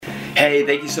Hey,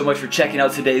 thank you so much for checking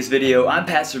out today's video. I'm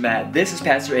Pastor Matt, this is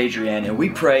Pastor Adrienne, and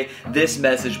we pray this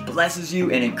message blesses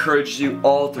you and encourages you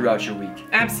all throughout your week.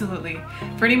 Absolutely.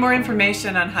 For any more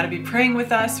information on how to be praying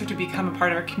with us or to become a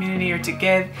part of our community or to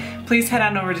give, please head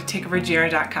on over to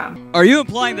takeovergr.com. Are you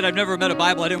implying that I've never met a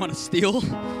Bible I didn't want to steal?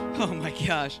 Oh my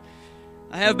gosh.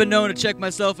 I have been known to check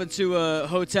myself into a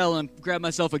hotel and grab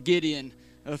myself a Gideon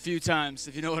a few times,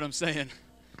 if you know what I'm saying.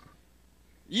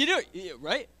 You do,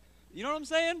 right? You know what I'm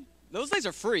saying? Those things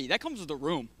are free. That comes with the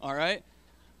room, all right?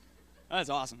 That's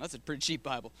awesome. That's a pretty cheap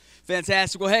Bible.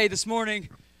 Fantastic. Well, hey, this morning,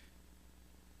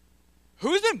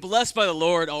 who's been blessed by the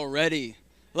Lord already?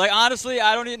 Like, honestly,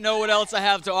 I don't even know what else I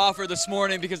have to offer this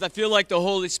morning because I feel like the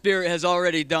Holy Spirit has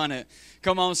already done it.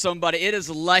 Come on, somebody. It is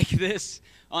like this.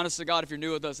 Honest to God, if you're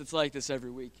new with us, it's like this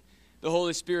every week. The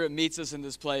Holy Spirit meets us in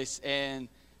this place, and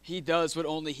He does what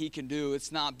only He can do.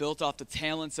 It's not built off the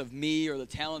talents of me or the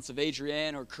talents of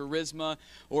Adrienne or charisma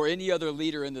or any other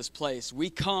leader in this place. We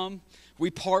come,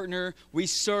 we partner, we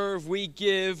serve, we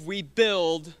give, we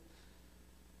build,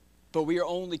 but we are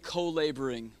only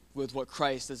co-laboring with what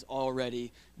Christ is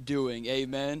already doing.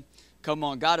 Amen. Come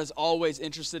on, God is always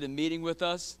interested in meeting with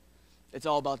us. It's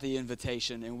all about the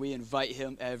invitation, and we invite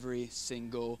Him every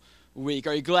single week.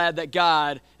 Are you glad that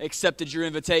God accepted your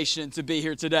invitation to be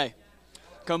here today?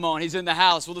 Come on, He's in the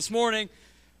house. Well, this morning,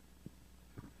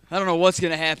 I don't know what's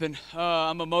going to happen.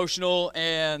 I'm emotional,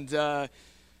 and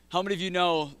how many of you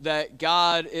know that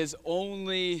God is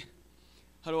only,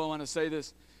 how do I want to say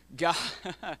this?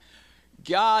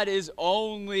 God is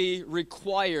only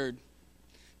required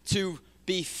to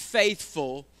be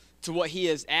faithful to what He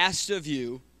has asked of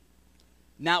you,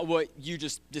 not what you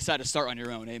just decide to start on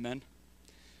your own. Amen.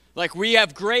 Like, we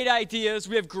have great ideas,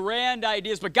 we have grand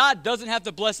ideas, but God doesn't have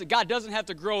to bless it. God doesn't have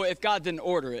to grow it if God didn't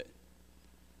order it.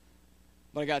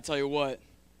 But I got to tell you what,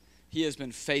 He has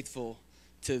been faithful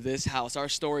to this house. Our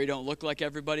story don't look like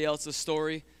everybody else's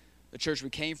story. The church we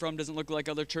came from doesn't look like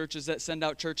other churches that send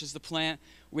out churches to plant.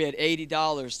 We had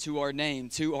 $80 to our name,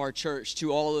 to our church,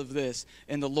 to all of this,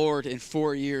 and the Lord in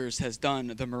 4 years has done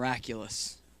the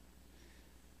miraculous.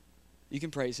 You can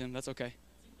praise Him, that's okay.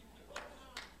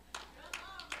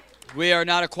 We are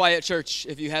not a quiet church,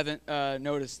 if you haven't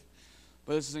noticed.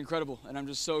 But this is incredible, and I'm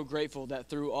just so grateful that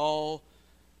through all...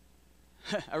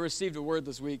 I received a word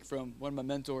this week from one of my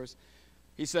mentors.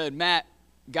 He said, Matt,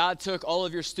 God took all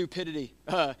of your stupidity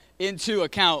into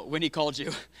account when He called you.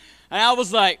 And I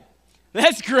was like,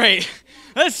 that's great.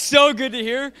 That's so good to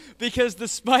hear, because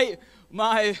despite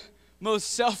my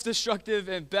most self-destructive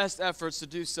and best efforts to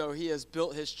do so, He has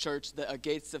built His church that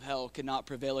gates of hell cannot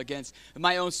prevail against.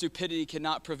 My own stupidity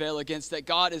cannot prevail against. That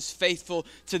God is faithful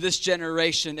to this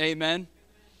generation. Amen.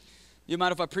 You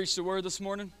mind if I preach the word this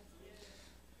morning?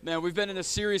 Man, we've been in a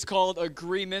series called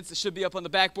Agreements. It should be up on the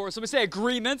backboard. Somebody say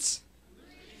agreements.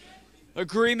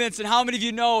 Agreements. And how many of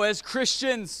you know, as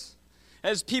Christians,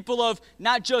 as people of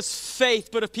not just faith,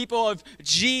 but of people of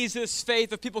Jesus'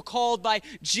 faith, of people called by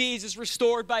Jesus,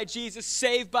 restored by Jesus,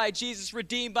 saved by Jesus,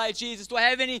 redeemed by Jesus. Do I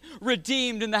have any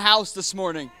redeemed in the house this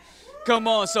morning? Come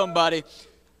on, somebody.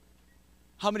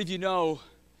 How many of you know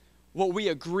what we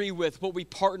agree with, what we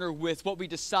partner with, what we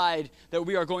decide that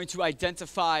we are going to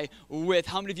identify with?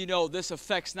 How many of you know this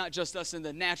affects not just us in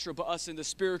the natural, but us in the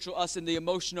spiritual, us in the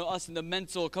emotional, us in the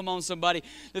mental? Come on, somebody.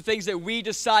 The things that we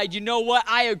decide, you know what,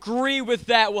 I agree with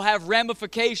that, will have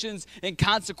ramifications and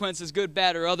consequences, good,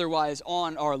 bad, or otherwise,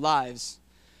 on our lives.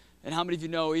 And how many of you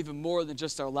know, even more than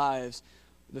just our lives,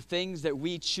 the things that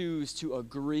we choose to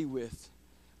agree with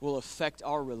will affect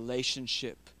our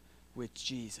relationship with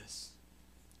Jesus?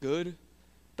 Good,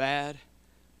 bad,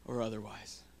 or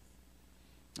otherwise.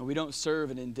 And we don't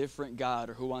serve an indifferent God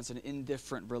or who wants an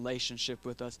indifferent relationship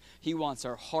with us. He wants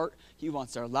our heart. He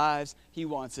wants our lives. He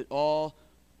wants it all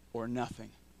or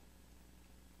nothing.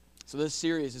 So this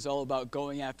series is all about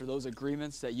going after those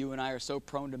agreements that you and I are so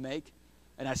prone to make.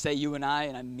 And I say you and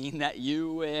I mean that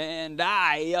you and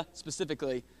I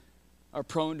specifically are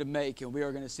prone to make. And we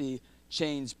are going to see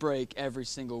chains break every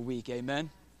single week. Amen.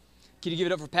 Can you give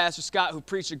it up for Pastor Scott, who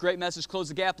preached a great message, Close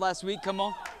the Gap, last week? Come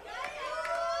on.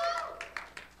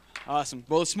 Awesome.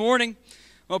 Well, this morning,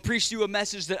 I'll preach to you a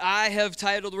message that I have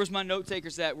titled, where's my note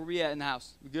takers at? Where we at in the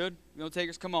house? We good? Note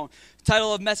takers? Come on.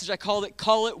 Title of message, I called it,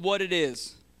 Call It What It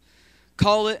Is.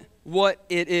 Call it what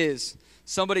it is.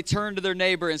 Somebody turn to their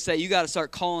neighbor and say, you got to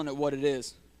start calling it what it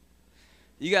is.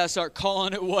 You got to start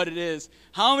calling it what it is.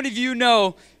 How many of you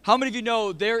know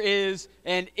there is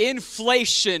an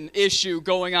inflation issue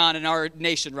going on in our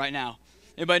nation right now?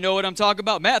 Anybody know what I'm talking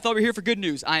about? Matt, I thought we were here for good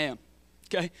news. I am.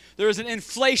 Okay? There is an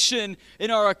inflation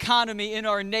in our economy, in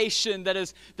our nation, that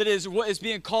is what is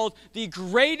being called the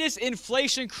greatest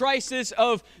inflation crisis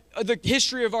of the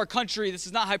history of our country. This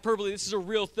is not hyperbole. This is a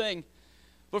real thing.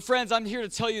 But friends, I'm here to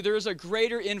tell you there is a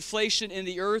greater inflation in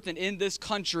the earth and in this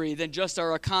country than just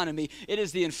our economy. It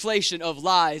is the inflation of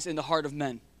lies in the heart of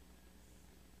men.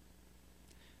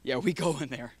 Yeah, we go in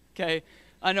there, okay?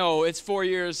 I know it's 4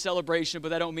 years celebration, but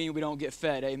that don't mean we don't get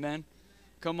fed, amen?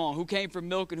 Come on, who came for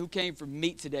milk and who came for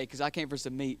meat today? Because I came for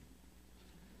some meat.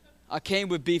 I came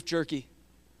with beef jerky.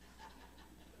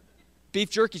 Beef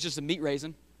jerky is just a meat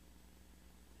raisin.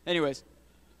 Anyways,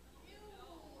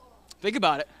 think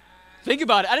about it. Think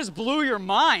about it. I just blew your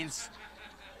minds.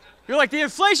 You're like, the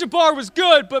inflation bar was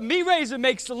good, but meat raisin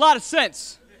makes a lot of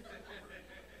sense.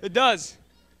 It does.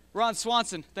 Ron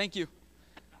Swanson, thank you.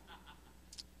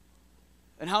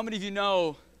 And how many of you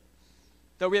know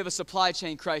that we have a supply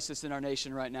chain crisis in our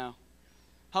nation right now?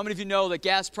 How many of you know that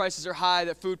gas prices are high,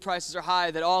 that food prices are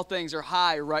high, that all things are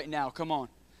high right now? Come on.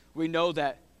 We know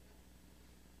that.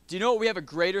 Do you know what we have a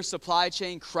greater supply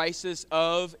chain crisis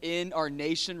of in our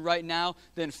nation right now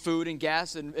than food and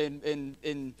gas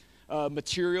and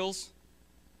materials?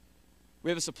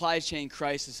 We have a supply chain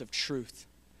crisis of truth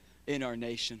in our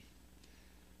nation.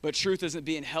 But truth isn't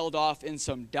being held off in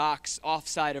some docks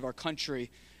offside of our country,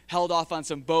 held off on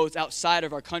some boats outside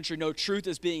of our country. No, truth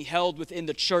is being held within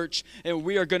the church, and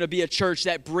we are going to be a church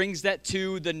that brings that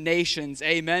to the nations.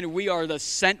 Amen. We are the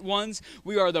sent ones.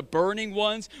 We are the burning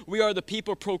ones. We are the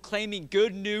people proclaiming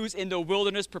good news in the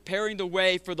wilderness, preparing the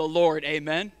way for the Lord.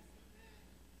 Amen.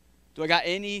 Do I got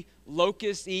any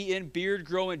locust-eating,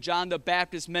 beard-growing John the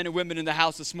Baptist men and women in the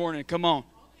house this morning? Come on.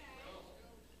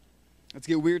 Let's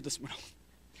get weird this morning.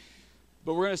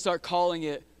 But we're going to start calling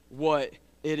it what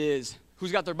it is.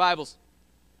 Who's got their Bibles?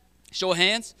 Show of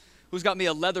hands. Who's got me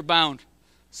a leather bound?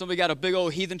 Somebody got a big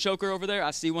old heathen choker over there?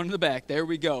 I see one in the back. There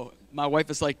we go. My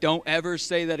wife is like, don't ever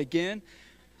say that again.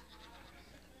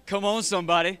 Come on,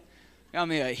 somebody. Got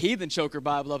me a heathen choker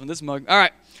Bible up in this mug. All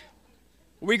right.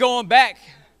 We're going back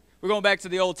to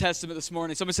the Old Testament this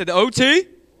morning. Somebody said the OT?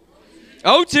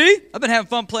 OT. I've been having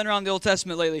fun playing around the Old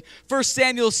Testament lately. 1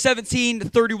 Samuel 17,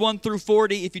 31 through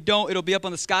 40. If you don't, it'll be up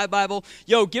on the Sky Bible.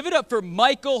 Yo, give it up for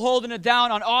Michael holding it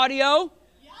down on audio.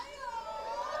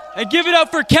 And give it up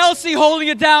for Kelsey holding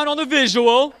it down on the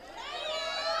visual.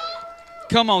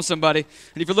 Come on, somebody.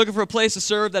 And if you're looking for a place to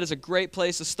serve, that is a great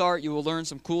place to start. You will learn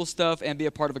some cool stuff and be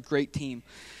a part of a great team.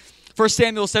 1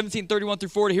 Samuel 17, 31 through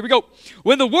 40. Here we go.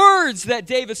 When the words that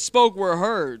David spoke were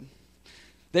heard,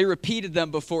 they repeated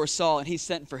them before Saul, and he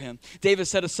sent for him. David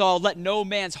said to Saul, let no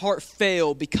man's heart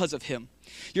fail because of him.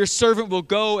 Your servant will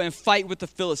go and fight with the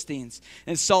Philistines.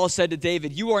 And Saul said to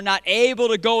David, you are not able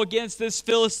to go against this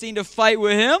Philistine to fight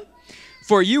with him,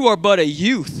 for you are but a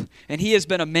youth, and he has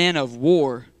been a man of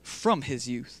war from his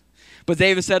youth. But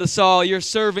David said to Saul, your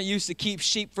servant used to keep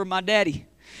sheep for my daddy.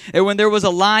 And when there was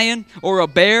a lion or a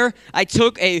bear, that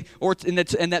took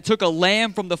a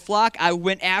lamb from the flock, I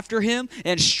went after him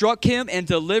and struck him and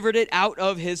delivered it out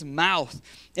of his mouth.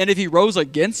 And if he rose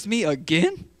against me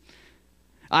again,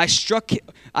 I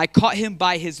caught him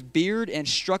by his beard and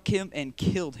struck him and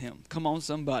killed him. Come on,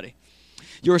 somebody.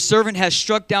 Your servant has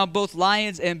struck down both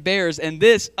lions and bears, and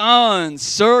this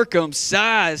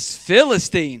uncircumcised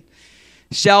Philistine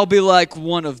shall be like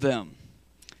one of them.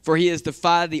 For he has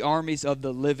defied the armies of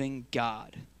the living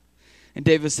God. And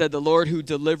David said, the Lord who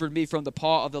delivered me from the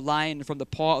paw of the lion and from the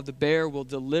paw of the bear will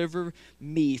deliver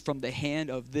me from the hand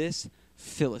of this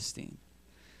Philistine.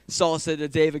 Saul said to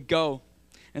David, go,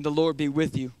 and the Lord be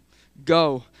with you.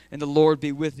 Go, and the Lord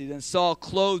be with you. Then Saul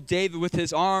clothed David with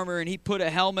his armor, and he put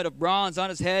a helmet of bronze on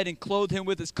his head and clothed him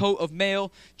with his coat of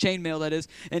mail, chainmail that is.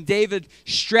 And David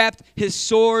strapped his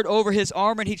sword over his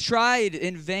armor, and he tried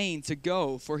in vain to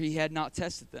go, for he had not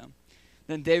tested them.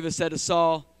 Then David said to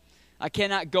Saul, I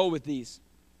cannot go with these.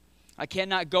 I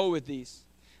cannot go with these.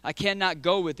 I cannot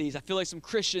go with these. I feel like some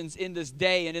Christians in this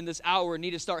day and in this hour need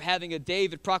to start having a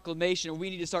David proclamation, and we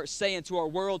need to start saying to our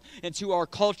world and to our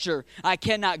culture, I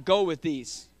cannot go with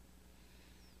these,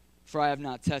 for I have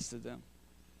not tested them.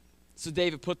 So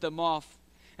David put them off,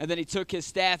 and then he took his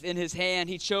staff in his hand.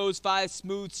 He chose 5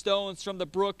 smooth stones from the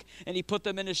brook, and he put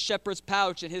them in his shepherd's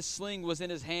pouch, and his sling was in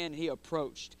his hand. He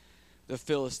approached the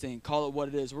Philistine. Call it what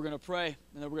it is. We're going to pray,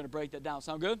 and then we're going to break that down.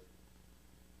 Sound good?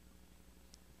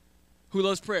 Who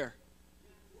loves prayer?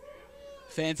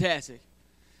 Fantastic.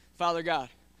 Father God,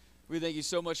 we thank you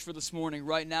so much for this morning.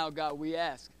 Right now, God, we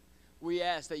ask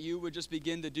that you would just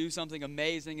begin to do something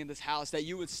amazing in this house, that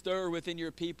you would stir within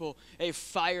your people a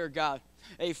fire, God,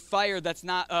 A fire that's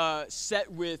not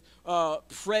set with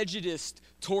prejudice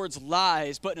towards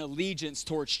lies, but an allegiance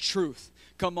towards truth.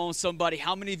 Come on, somebody.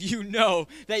 How many of you know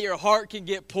that your heart can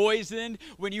get poisoned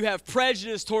when you have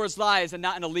prejudice towards lies and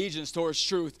not an allegiance towards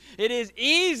truth? It is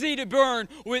easy to burn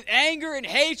with anger and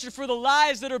hatred for the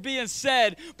lies that are being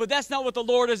said, but that's not what the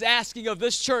Lord is asking of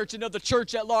this church and of the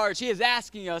church at large. He is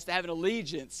asking us to have an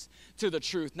allegiance to the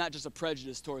truth, not just a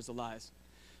prejudice towards the lies.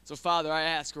 So, Father, I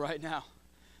ask right now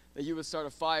that you would start a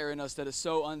fire in us that is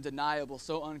so undeniable,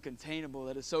 so uncontainable,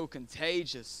 that is so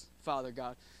contagious, Father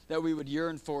God, that we would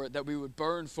yearn for it, that we would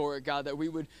burn for it, God, that we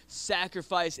would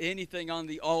sacrifice anything on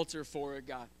the altar for it,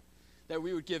 God, that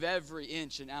we would give every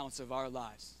inch and ounce of our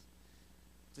lives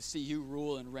to see you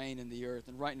rule and reign in the earth.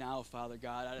 And right now, Father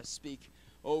God, I just speak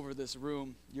over this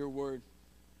room your word.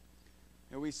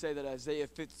 And we say that Isaiah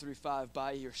 53:5,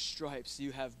 by your stripes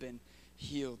you have been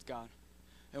healed, God.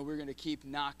 And we're going to keep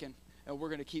knocking. And we're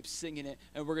going to keep singing it,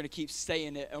 and we're going to keep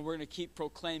saying it, and we're going to keep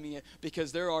proclaiming it,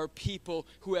 because there are people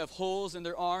who have holes in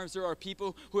their arms. There are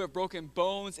people who have broken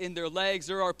bones in their legs.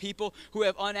 There are people who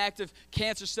have inactive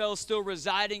cancer cells still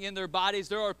residing in their bodies.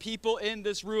 There are people in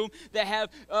this room that have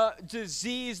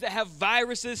disease, that have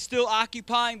viruses still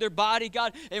occupying their body,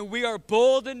 God. And we are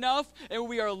bold enough, and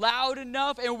we are loud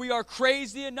enough, and we are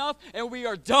crazy enough, and we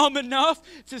are dumb enough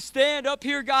to stand up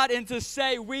here, God, and to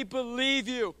say, we believe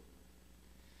you.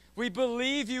 We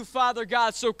believe you, Father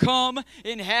God, so come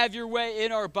and have your way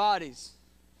in our bodies.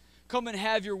 Come and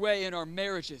have your way in our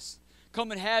marriages.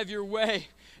 Come and have your way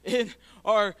in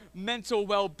our mental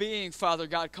well-being, Father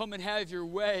God. Come and have your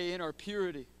way in our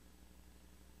purity.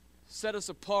 Set us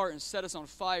apart and set us on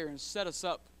fire and set us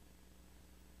up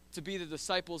to be the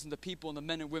disciples and the people and the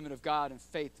men and women of God and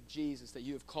faith in Jesus that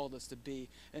you have called us to be,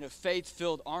 in a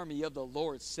faith-filled army of the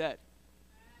Lord set.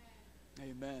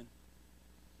 Amen.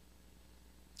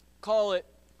 Call it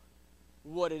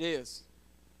what it is.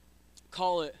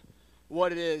 Call it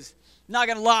what it is. Not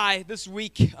going to lie, this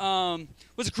week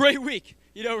was a great week.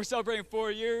 You know, we're celebrating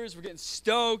 4 years. We're getting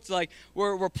stoked. Like,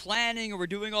 we're planning and we're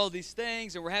doing all these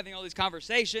things and we're having all these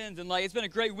conversations. And, like, it's been a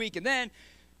great week. And then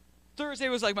Thursday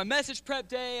was, like, my message prep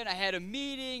day, and I had a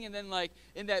meeting. And then, like,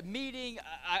 in that meeting,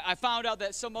 I found out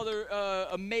that some other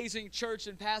amazing church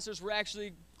and pastors were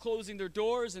actually closing their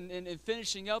doors and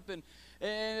finishing up. And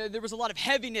there was a lot of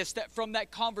heaviness from that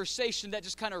conversation that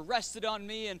just kind of rested on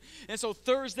me. And so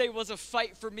Thursday was a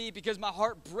fight for me because my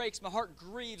heart breaks, my heart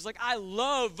grieves. Like, I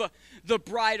love the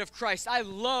bride of Christ. I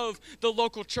love the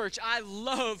local church. I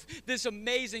love this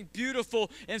amazing, beautiful,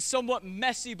 and somewhat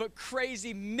messy but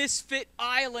crazy misfit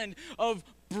island of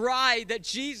bride that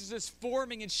Jesus is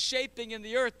forming and shaping in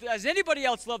the earth. Does anybody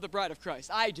else love the bride of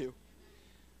Christ? I do.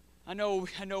 I know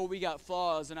we got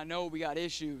flaws, and I know we got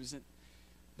issues,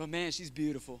 but man, she's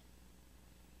beautiful.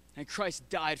 And Christ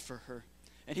died for her.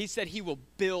 And he said he will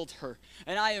build her.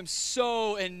 And I am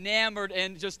so enamored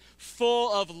and just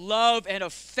full of love and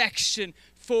affection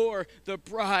for the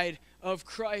bride of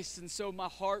Christ. And so my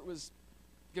heart was,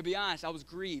 to be honest, I was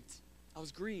grieved. I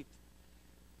was grieved.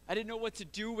 I didn't know what to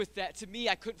do with that. To me,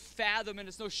 I couldn't fathom, and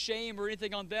it's no shame or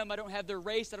anything on them. I don't have their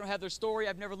race. I don't have their story.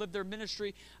 I've never lived their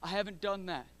ministry. I haven't done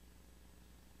that.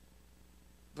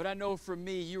 But I know for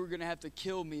me, you were going to have to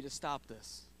kill me to stop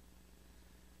this.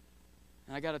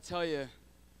 And I got to tell you,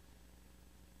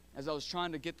 as I was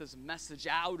trying to get this message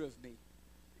out of me,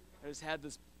 I just had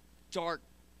this dark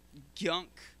gunk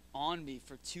on me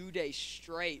for 2 days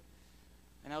straight.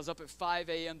 And I was up at 5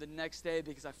 a.m. the next day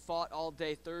because I fought all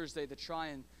day Thursday to try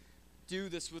and do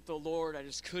this with the Lord. I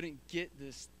just couldn't get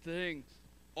this thing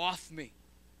off me.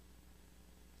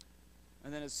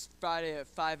 And then as Friday at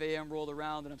 5 a.m. rolled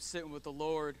around and I'm sitting with the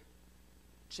Lord,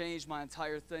 changed my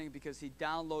entire thing because he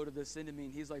downloaded this into me.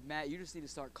 And he's like, Matt, you just need to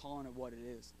start calling it what it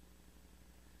is.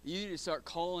 You need to start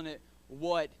calling it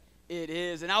what it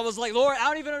is. And I was like, Lord, I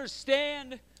don't even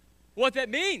understand what that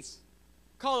means.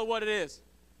 Call it what it is.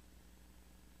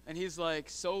 And he's like,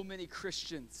 so many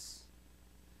Christians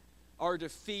are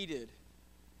defeated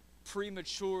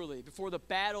prematurely. Before the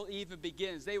battle even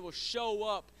begins, they will show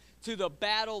up to the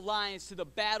battle lines, to the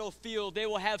battlefield. They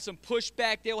will have some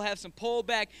pushback. They will have some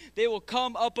pullback. They will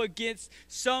come up against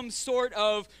some sort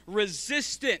of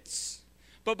resistance.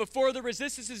 But before the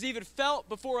resistance is even felt,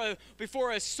 before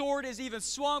a sword is even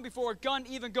swung, before a gun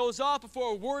even goes off,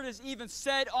 before a word is even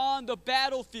said on the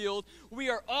battlefield, we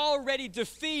are already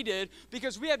defeated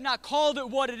because we have not called it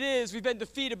what it is. We've been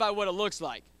defeated by what it looks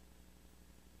like.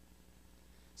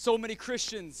 So many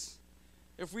Christians,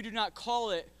 if we do not call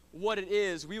it what it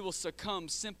is, we will succumb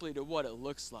simply to what it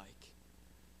looks like.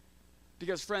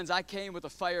 Because, friends, I came with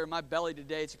a fire in my belly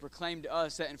today to proclaim to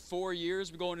us that in 4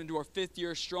 years, we're going into our 5th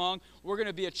year strong. We're going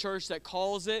to be a church that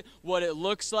calls it what it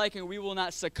looks like, and we will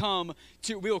not succumb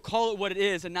to, we will call it what it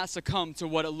is and not succumb to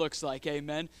what it looks like.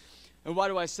 Amen. And why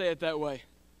do I say it that way?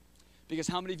 Because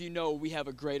how many of you know we have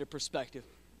a greater perspective?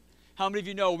 How many of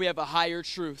you know we have a higher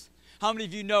truth? How many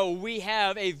of you know we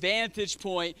have a vantage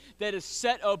point that is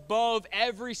set above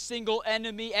every single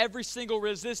enemy, every single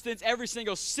resistance, every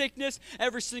single sickness,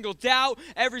 every single doubt,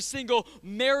 every single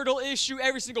marital issue,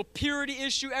 every single purity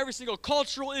issue, every single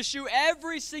cultural issue,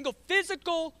 every single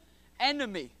physical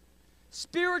enemy,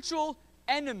 spiritual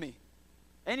enemy,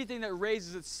 anything that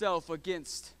raises itself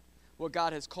against what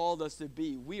God has called us to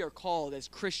be. We are called as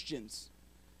Christians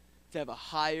to have a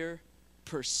higher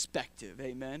perspective.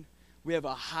 Amen. We have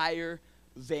a higher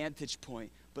vantage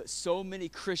point. But so many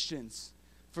Christians,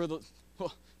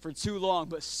 for too long,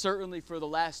 but certainly for the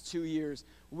last 2 years,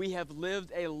 we have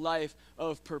lived a life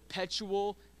of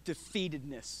perpetual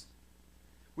defeatedness.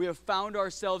 We have found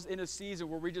ourselves in a season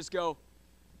where we just go,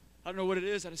 I don't know what it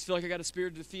is. I just feel like I got a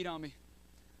spirit of defeat on me.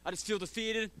 I just feel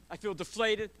defeated. I feel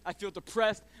deflated. I feel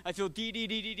depressed. I feel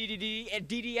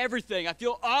D everything. I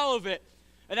feel all of it.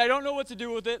 And I don't know what to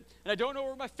do with it, and I don't know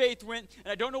where my faith went,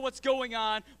 and I don't know what's going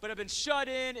on, but I've been shut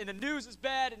in, and the news is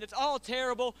bad, and it's all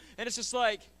terrible, and it's just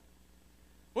like,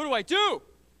 what do I do?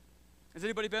 Has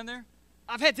anybody been there?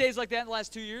 I've had days like that in the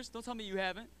last 2 years. Don't tell me you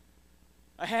haven't.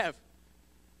 I have.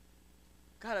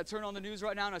 God, I turn on the news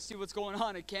right now, and I see what's going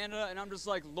on in Canada, and I'm just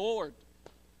like, Lord,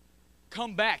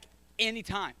 come back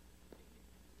anytime.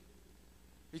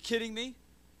 Are you kidding me?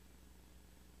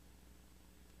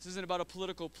 This isn't about a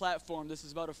political platform. This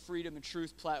is about a freedom and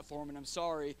truth platform. And I'm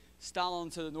sorry,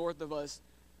 Stalin to the north of us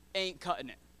ain't cutting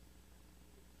it.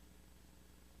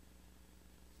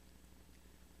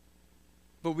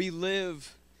 But we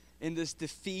live in this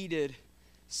defeated,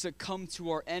 succumb to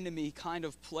our enemy kind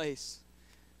of place.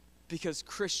 Because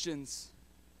Christians,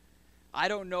 I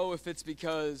don't know if it's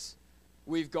because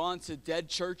we've gone to dead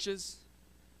churches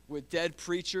with dead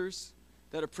preachers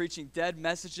that are preaching dead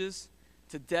messages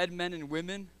to dead men and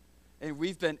women, and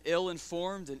we've been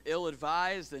ill-informed and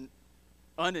ill-advised and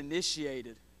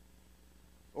uninitiated.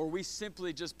 Or we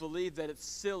simply just believe that it's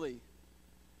silly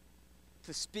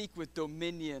to speak with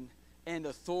dominion and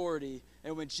authority.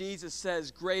 And when Jesus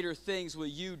says, greater things will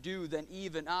you do than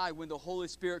even I, when the Holy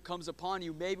Spirit comes upon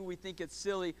you, maybe we think it's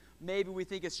silly, maybe we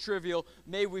think it's trivial,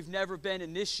 maybe we've never been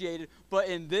initiated, but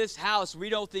in this house, we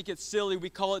don't think it's silly, we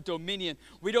call it dominion.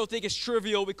 We don't think it's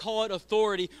trivial, we call it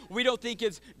authority. We don't think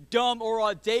it's dumb or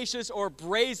audacious or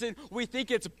brazen, we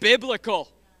think it's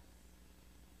biblical.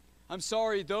 I'm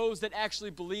sorry, those that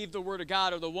actually believe the Word of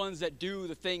God are the ones that do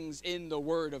the things in the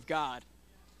Word of God.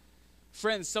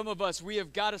 Friends, some of us, we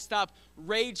have got to stop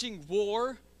raging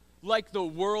war like the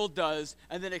world does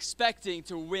and then expecting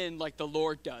to win like the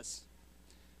Lord does.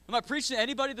 Am I preaching to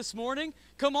anybody this morning?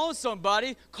 Come on,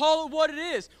 somebody. Call it what it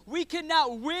is. We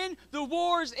cannot win the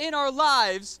wars in our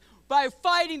lives by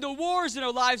fighting the wars in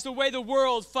our lives the way the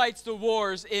world fights the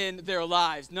wars in their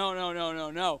lives. No, no, no,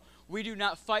 no, no. We do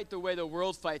not fight the way the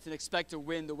world fights and expect to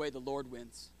win the way the Lord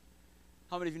wins.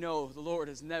 How many of you know the Lord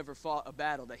has never fought a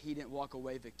battle that he didn't walk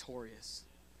away victorious?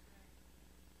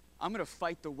 I'm going to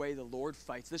fight the way the Lord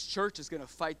fights. This church is going to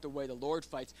fight the way the Lord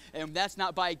fights. And that's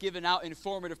not by giving out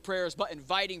informative prayers, but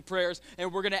inviting prayers.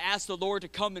 And we're going to ask the Lord to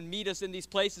come and meet us in these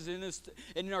places,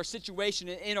 in our situation,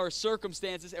 and in our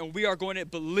circumstances. And we are going to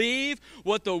believe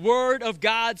what the Word of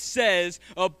God says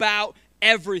about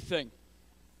everything.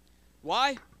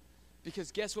 Why?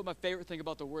 Because guess what my favorite thing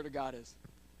about the Word of God is?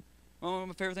 Well,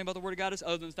 my favorite thing about the Word of God is,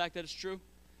 other than the fact that it's true,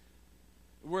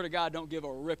 the Word of God don't give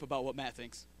a rip about what Matt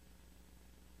thinks.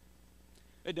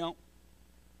 It don't.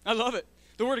 I love it.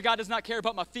 The Word of God does not care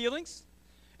about my feelings.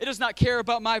 It does not care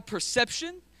about my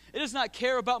perception. It does not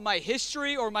care about my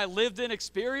history or my lived-in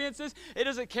experiences. It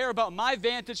doesn't care about my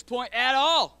vantage point at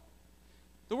all.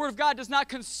 The Word of God does not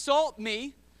consult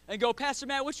me and go, Pastor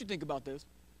Matt, what you think about this?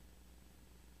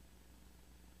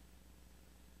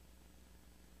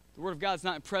 The Word of God's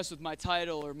not impressed with my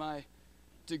title or my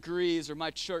degrees or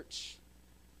my church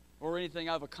or anything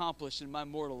I've accomplished in my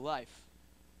mortal life.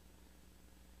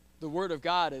 The Word of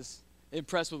God is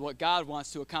impressed with what God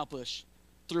wants to accomplish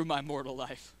through my mortal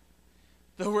life.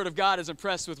 The Word of God is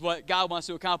impressed with what God wants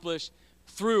to accomplish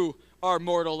through our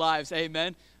mortal lives.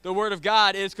 Amen. The Word of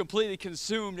God is completely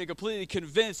consumed and completely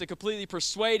convinced and completely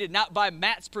persuaded, not by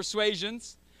Matt's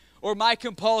persuasions, or my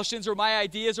compulsions, or my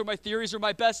ideas, or my theories, or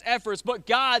my best efforts, but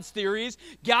God's theories,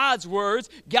 God's words,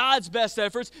 God's best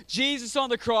efforts, Jesus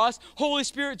on the cross, Holy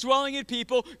Spirit dwelling in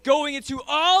people, going into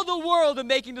all the world and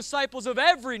making disciples of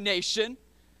every nation.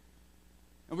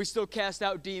 And we still cast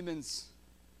out demons.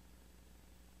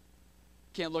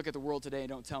 Can't look at the world today and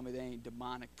don't tell me there ain't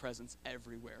demonic presence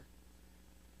everywhere.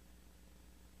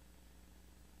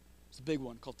 It's a big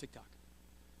one called TikTok.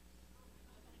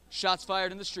 Shots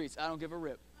fired in the streets. I don't give a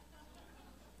rip.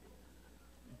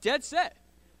 Dead set.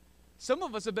 Some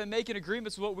of us have been making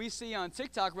agreements with what we see on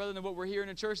TikTok rather than what we're hearing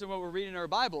in church and what we're reading in our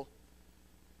Bible.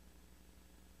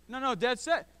 No, dead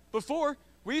set. Before,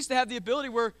 we used to have the ability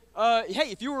where,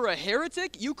 hey, if you were a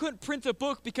heretic, you couldn't print a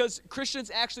book because Christians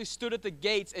actually stood at the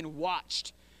gates and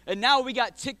watched. And now we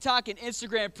got TikTok and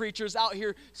Instagram preachers out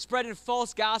here spreading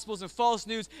false gospels and false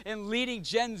news and leading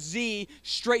Gen Z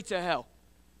straight to hell.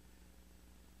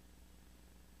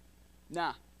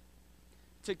 Nah,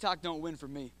 TikTok don't win for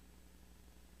me.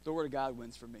 The Word of God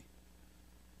wins for me.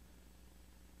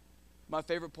 My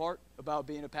favorite part about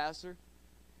being a pastor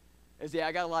is,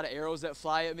 I got a lot of arrows that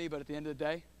fly at me, but at the end of the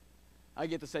day, I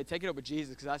get to say, take it up with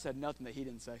Jesus, because I said nothing that he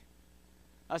didn't say.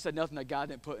 I said nothing that God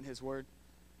didn't put in his word.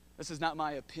 This is not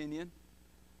my opinion.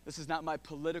 This is not my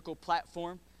political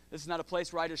platform. This is not a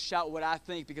place where I just shout what I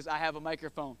think because I have a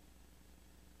microphone.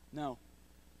 No.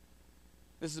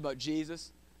 This is about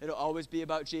Jesus. It'll always be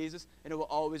about Jesus, and it will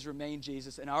always remain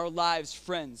Jesus. And our lives,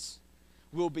 friends,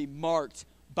 will be marked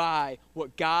by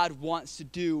what God wants to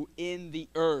do in the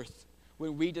earth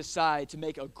when we decide to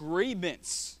make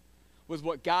agreements with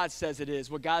what God says it is,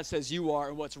 what God says you are,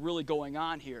 and what's really going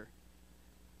on here,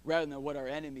 rather than what our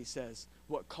enemy says,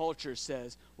 what culture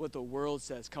says, what the world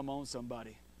says. Come on,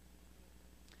 somebody.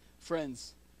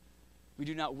 Friends, we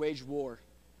do not wage war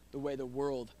the way the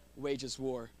world wages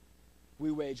war.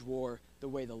 We wage war the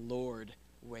way the Lord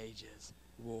wages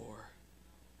war.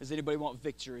 Does anybody want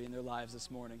victory in their lives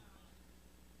this morning?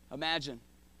 Imagine.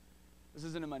 This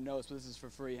isn't in my notes, but this is for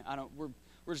free.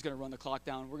 We're just going to run the clock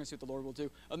down. We're going to see what the Lord will do.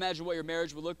 Imagine what your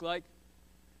marriage would look like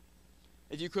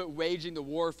if you quit waging the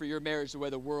war for your marriage the way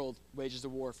the world wages the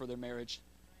war for their marriage.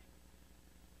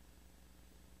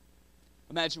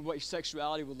 Imagine what your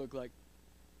sexuality would look like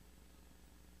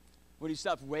when you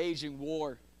stop waging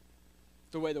war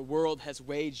the way the world has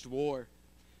waged war,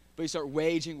 but you start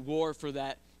waging war for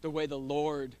that the way the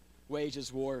Lord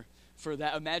wages war for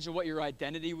that. Imagine what your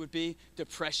identity would be,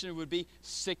 depression would be,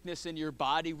 sickness in your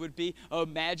body would be.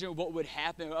 Imagine what would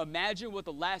happen. Imagine what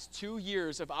the last 2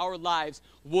 years of our lives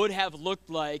would have looked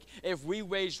like if we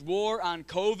waged war on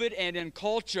COVID and in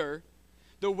culture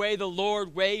the way the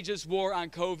Lord wages war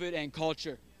on COVID and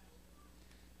culture.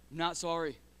 I'm not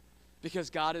sorry,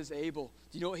 because God is able.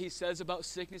 Do you know what he says about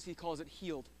sickness? He calls it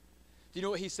healed. Do you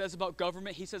know what he says about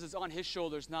government? He says it's on his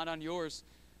shoulders, not on yours.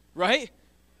 Right?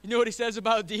 You know what he says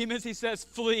about demons? He says,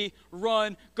 flee,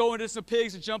 run, go into some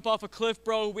pigs and jump off a cliff,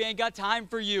 bro. We ain't got time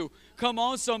for you. Come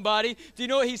on, somebody. Do you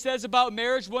know what he says about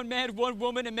marriage? One man, one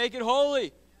woman, and make it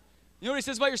holy. You know what he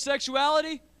says about your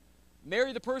sexuality?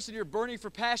 Marry the person you're burning for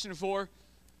passion for,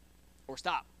 or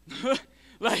stop.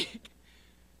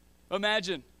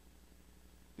 Imagine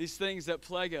these things that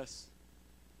plague us.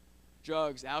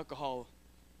 Drugs, alcohol.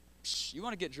 Psh, you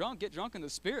want to get drunk in the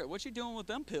spirit. What you doing with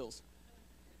them pills?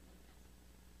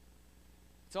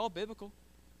 It's all biblical.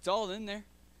 It's all in there.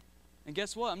 And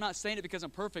guess what? I'm not saying it because I'm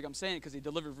perfect. I'm saying it because he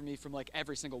delivered me from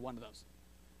every single one of those.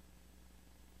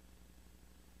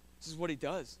 This is what he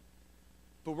does.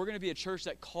 But we're going to be a church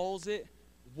that calls it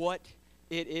what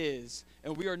it is.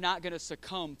 And we are not going to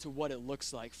succumb to what it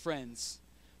looks like. Friends,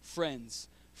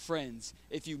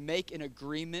 if you make an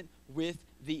agreement with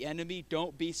the enemy,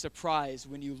 don't be surprised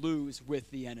when you lose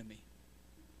with the enemy.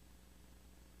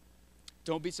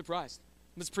 Don't be surprised.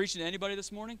 I'm just preaching to anybody this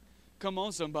morning. Come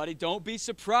on, somebody. Don't be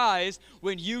surprised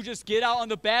when you just get out on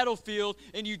the battlefield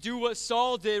and you do what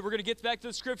Saul did. We're going to get back to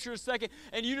the scripture in a second.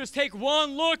 And you just take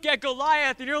one look at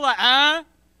Goliath and you're like,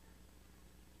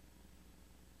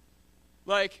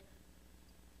 Like,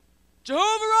 Jehovah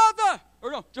Rapha,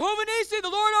 or no, Jehovah Nisi, the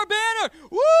Lord our banner.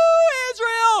 Woo,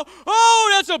 Israel.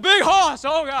 Oh, that's a big hoss.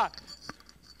 Oh, God.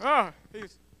 Oh,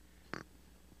 he's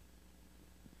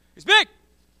big.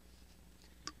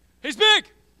 He's big.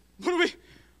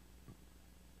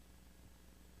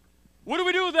 What do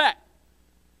we do with that?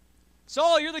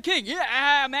 Saul, you're the king. Yeah,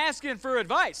 I'm asking for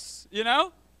advice,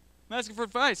 I'm asking for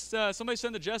advice. Somebody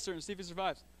send the jester and see if he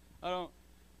survives. I don't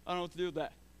know what to do with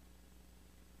that.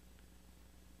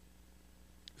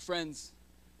 Friends,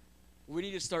 we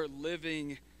need to start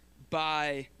living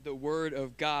by the word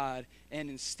of God and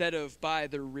instead of by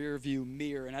the rear view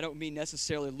mirror. And I don't mean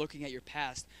necessarily looking at your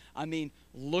past. I mean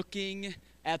looking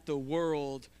at the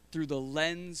world through the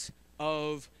lens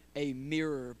of a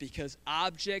mirror, because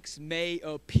objects may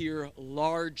appear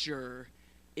larger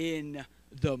in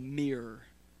the mirror.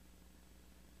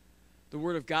 The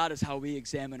Word of God is how we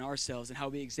examine ourselves and how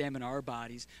we examine our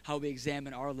bodies, how we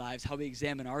examine our lives, how we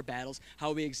examine our battles,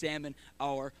 how we examine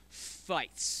our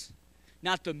fights.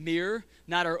 Not the mirror,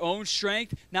 not our own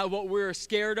strength, not what we're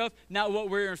scared of, not what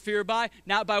we're in fear by,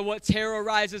 not by what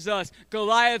terrorizes us.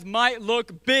 Goliath might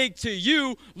look big to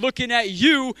you looking at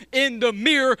you in the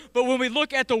mirror, but when we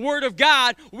look at the Word of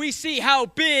God, we see how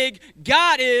big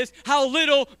God is, how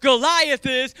little Goliath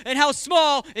is, and how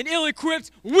small and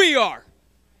ill-equipped we are.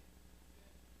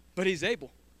 But he's able.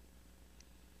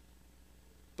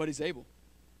 But he's able.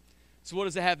 So what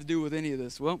does it have to do with any of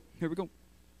this? Well, here we go.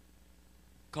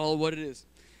 Call it what it is.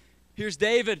 Here's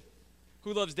David.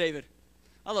 Who loves David?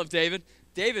 I love David.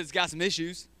 David's got some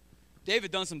issues.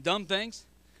 David done some dumb things.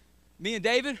 Me and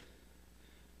David,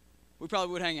 we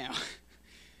probably would hang out.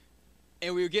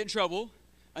 And we would get in trouble,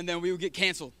 and then we would get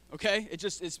canceled, okay? It's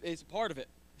a part of it.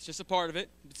 It's just a part of it.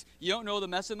 You don't know the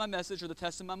mess of my message or the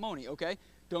test of my money, okay?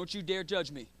 Don't you dare judge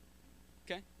me,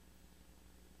 okay?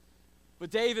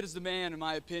 But David is the man, in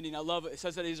my opinion. I love it. It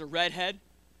says that he's a redhead,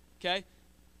 okay?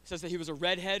 It says that he was a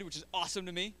redhead, which is awesome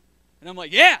to me. And I'm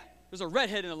like, yeah, there's a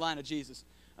redhead in the line of Jesus.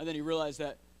 And then he realized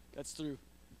that that's through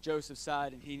Joseph's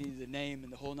side, and he needed a name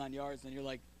and the whole 9 yards. And then you're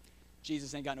like,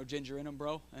 Jesus ain't got no ginger in him,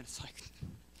 bro. And it's like,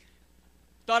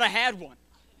 thought I had one.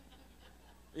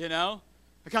 You know?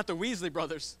 I got the Weasley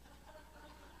brothers.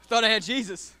 Thought I had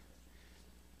Jesus.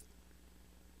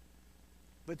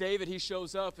 But David, he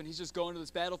shows up, and he's just going to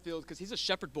this battlefield because he's a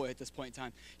shepherd boy at this point in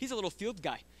time. He's a little field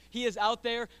guy. He is out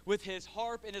there with his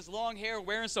harp and his long hair,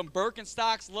 wearing some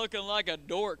Birkenstocks, looking like a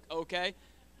dork, okay?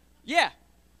 Yeah,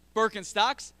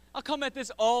 Birkenstocks. I'll come at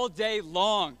this all day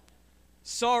long.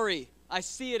 Sorry, I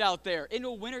see it out there. In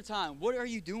the wintertime, what are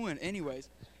you doing anyways?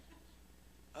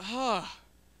 Gosh,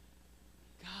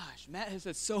 Matt has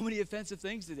said so many offensive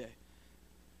things today.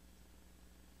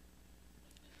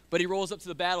 But he rolls up to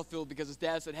the battlefield because his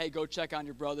dad said, hey, go check on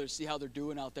your brothers, see how they're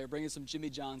doing out there. Bring in some Jimmy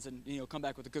Johns and, come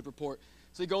back with a good report.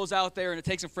 So he goes out there, and it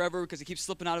takes him forever because he keeps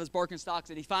slipping out of his Birkenstocks,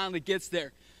 and he finally gets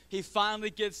there. He finally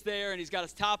gets there, and he's got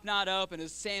his top knot up and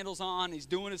his sandals on. And he's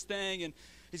doing his thing, and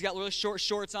he's got really short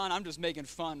shorts on. I'm just making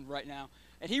fun right now.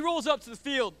 And he rolls up to the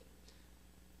field,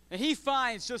 and he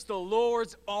finds just the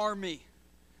Lord's army.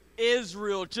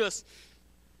 Israel just,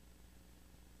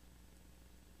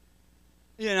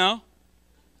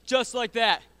 just like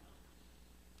that.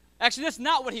 Actually, that's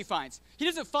not what he finds. He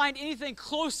doesn't find anything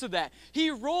close to that.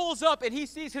 He rolls up and he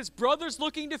sees his brothers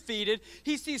looking defeated.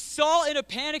 He sees Saul in a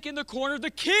panic in the corner. The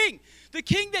king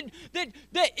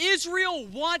that Israel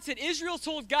wanted. Israel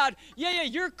told God, yeah,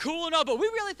 you're cool enough, but we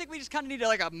really think we just kind of need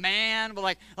a man, but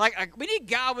like we need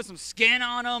God with some skin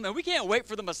on him, and we can't wait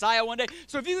for the Messiah one day.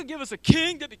 So if you could give us a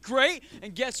king, that'd be great.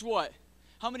 And guess what?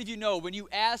 How many of you know when you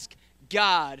ask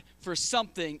God for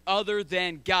something other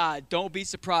than God, don't be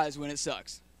surprised when it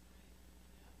sucks?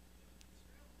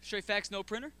 Straight facts, no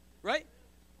printer, right?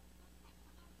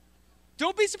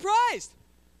 Don't be surprised.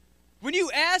 When you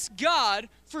ask God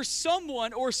for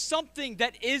someone or something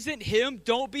that isn't him,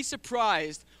 don't be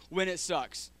surprised when it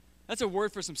sucks. That's a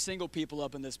word for some single people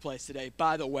up in this place today,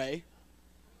 by the way.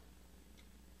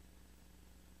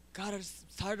 God, I'm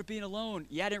tired of being alone.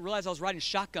 Yeah, I didn't realize I was riding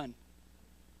shotgun.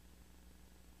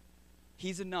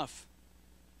 He's enough.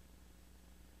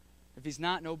 If he's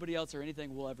not, nobody else or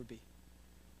anything will ever be,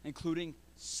 including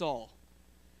Saul.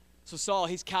 So Saul,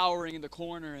 he's cowering in the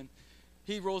corner, and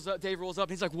Dave rolls up, and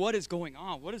he's like, what is going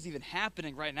on? What is even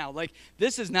happening right now? Like,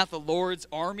 this is not the Lord's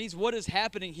armies. What is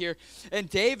happening here? And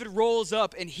David rolls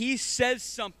up, and he says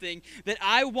something that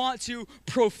I want to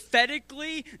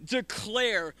prophetically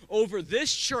declare over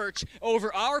this church,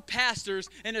 over our pastors,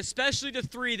 and especially the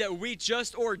 3 that we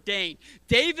just ordained.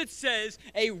 David says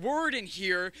a word in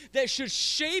here that should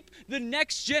shape the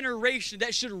next generation,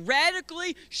 that should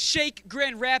radically shake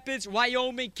Grand Rapids,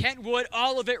 Wyoming, Kentwood,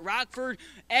 all of it, Rockford,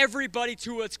 everybody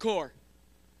to its core.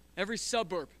 Every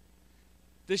suburb.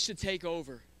 This should take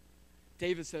over.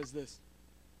 David says this.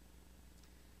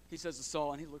 He says to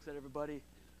Saul, and he looks at everybody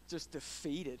just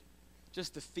defeated.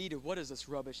 Just defeated. What is this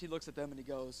rubbish? He looks at them and he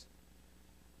goes,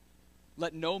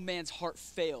 let no man's heart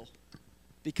fail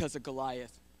because of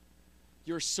Goliath.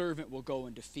 Your servant will go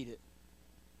and defeat it.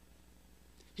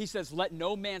 He says, let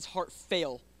no man's heart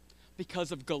fail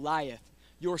because of Goliath.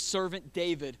 Your servant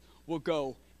David will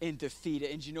go and defeat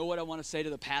it. And you know what I want to say to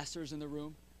the pastors in the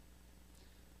room?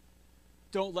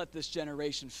 Don't let this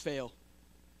generation fail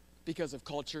because of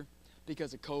culture,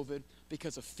 because of COVID,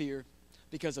 because of fear,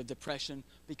 because of depression,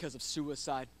 because of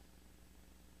suicide.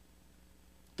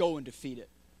 Go and defeat it.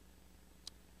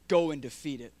 Go and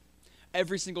defeat it.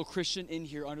 Every single Christian in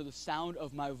here under the sound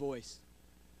of my voice,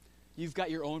 you've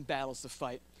got your own battles to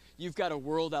fight. You've got a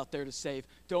world out there to save.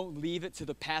 Don't leave it to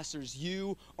the pastors.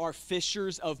 You are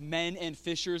fishers of men and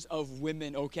fishers of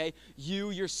women, okay?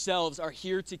 You yourselves are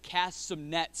here to cast some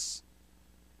nets.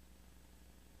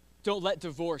 Don't let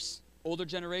divorce, older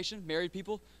generation, married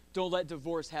people, don't let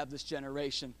divorce have this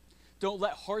generation. Don't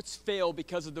let hearts fail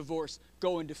because of divorce.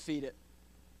 Go and defeat it.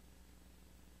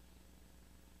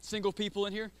 Single people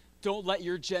in here, don't let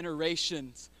your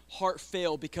generation's heart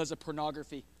fail because of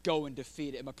pornography. Go and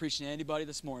defeat it. Am I preaching to anybody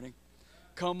this morning?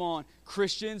 Come on.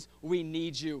 Christians, we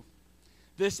need you.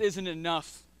 This isn't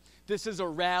enough. This is a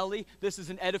rally. This is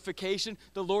an edification.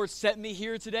 The Lord sent me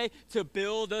here today to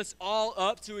build us all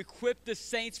up, to equip the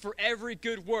saints for every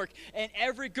good work. And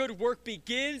every good work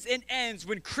begins and ends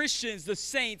when Christians, the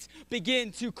saints,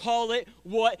 begin to call it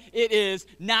what it is,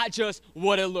 not just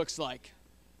what it looks like.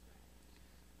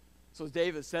 So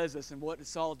David says this, and what does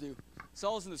Saul do?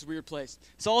 Saul's in this weird place.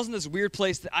 Saul's in this weird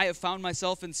place that I have found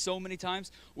myself in so many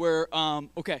times where,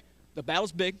 okay, the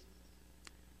battle's big.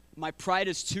 My pride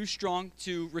is too strong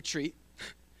to retreat.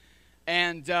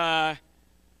 And I'm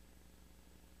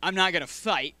not going to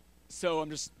fight. So I'm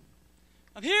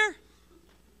here.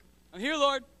 I'm here,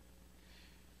 Lord.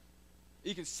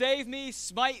 You can save me,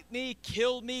 smite me,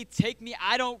 kill me, take me.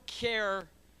 I don't care.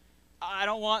 I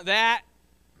don't want that.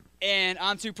 And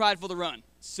I'm too prideful to run.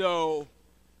 So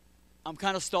I'm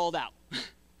kind of stalled out.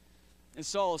 And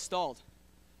Saul is stalled.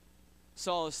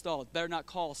 Saul is stalled. Better not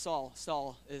call Saul.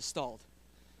 Saul is stalled.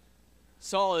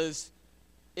 Saul is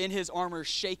in his armor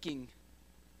shaking.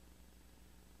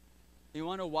 You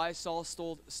want to know why Saul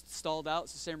stalled out?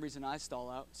 It's the same reason I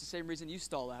stall out. It's the same reason you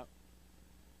stall out.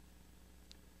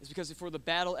 It's because before the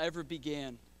battle ever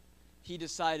began, he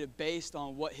decided based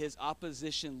on what his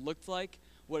opposition looked like,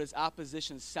 what his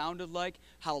opposition sounded like,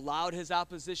 how loud his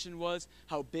opposition was,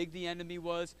 how big the enemy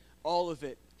was, all of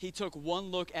it. He took one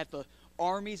look at the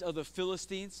armies of the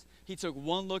Philistines. He took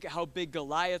one look at how big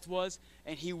Goliath was,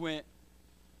 and he went,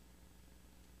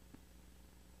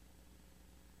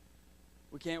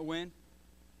 we can't win.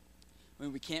 I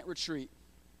mean, we can't retreat.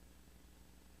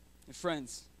 And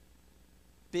friends,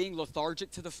 being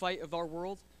lethargic to the fight of our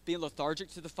world, being lethargic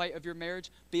to the fight of your marriage,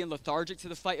 being lethargic to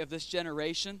the fight of this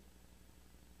generation,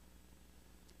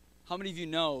 how many of you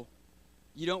know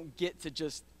you don't get to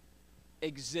just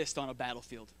exist on a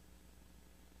battlefield?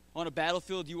 On a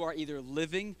battlefield, you are either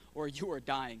living or you are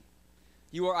dying.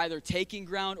 You are either taking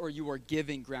ground or you are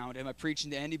giving ground. Am I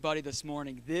preaching to anybody this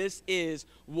morning? This is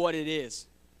what it is.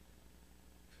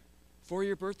 For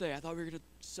your birthday, I thought we were going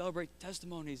to celebrate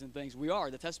testimonies and things. We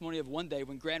are. The testimony of one day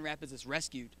when Grand Rapids is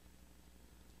rescued.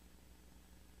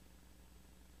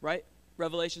 Right?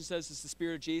 Revelation says it's the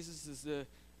Spirit of Jesus. It's the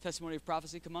testimony of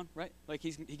prophecy. Come on, right? Like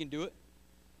he can do it.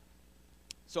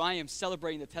 So I am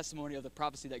celebrating the testimony of the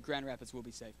prophecy that Grand Rapids will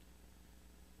be saved.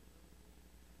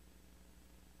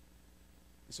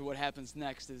 And so what happens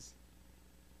next is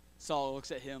Saul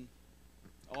looks at him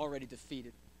already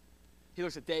defeated. He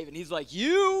looks at David and he's like,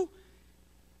 you're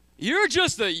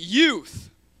just a youth.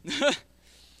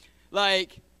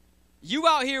 Like, you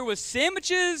out here with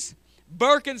sandwiches,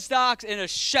 Birkenstocks, and a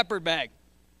shepherd bag.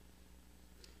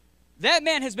 That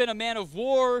man has been a man of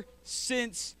war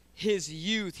since his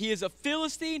youth. He is a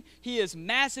Philistine. He is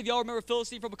massive. Y'all remember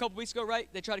Philistine from a couple weeks ago, right?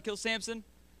 They tried to kill Samson.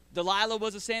 Delilah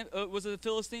was a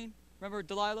Philistine. Remember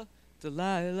Delilah?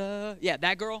 Delilah. Yeah,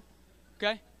 that girl.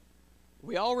 Okay?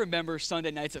 We all remember Sunday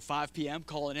nights at 5 p.m.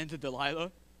 calling into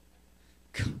Delilah.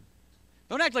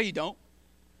 Don't act like you don't.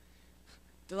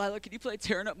 Delilah, can you play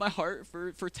Tearing Up My Heart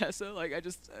for Tessa? Like,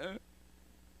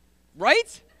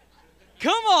 right?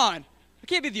 Come on. I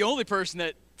can't be the only person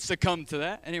that succumbed to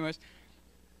that. Anyways.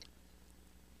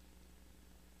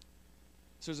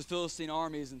 So there's the Philistine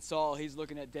armies, and Saul, he's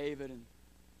looking at David, and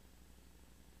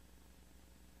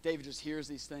David just hears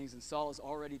these things, and Saul is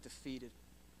already defeated.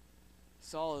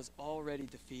 Saul is already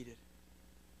defeated.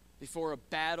 Before a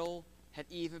battle had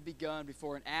even begun,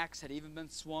 before an axe had even been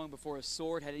swung, before a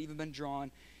sword had even been drawn,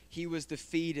 he was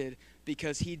defeated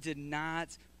because he did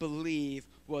not believe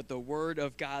what the Word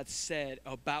of God said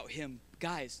about him.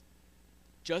 Guys,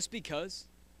 just because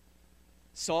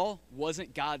Saul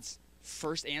wasn't God's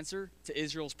first answer to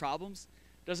Israel's problems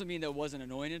doesn't mean that he wasn't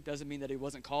anointed, doesn't mean that he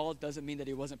wasn't called, doesn't mean that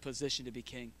he wasn't positioned to be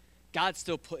king. God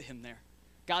still put him there.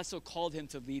 God still called him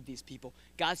to lead these people.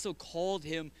 God still called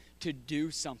him to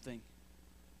do something.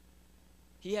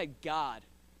 He had God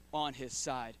on his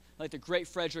side. Like the great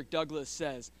Frederick Douglass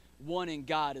says, one in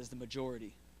God is the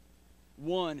majority.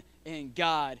 One in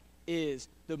God is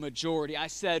the majority. I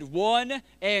said one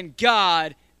and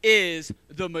God is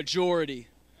the majority.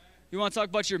 You want to talk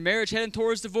about your marriage heading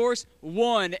towards divorce?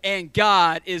 1, and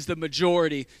God is the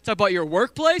majority. Talk about your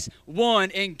workplace?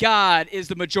 1, and God is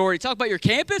the majority. Talk about your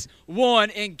campus?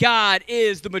 1, and God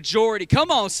is the majority. Come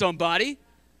on, somebody.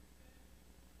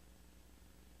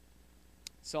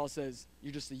 Saul says,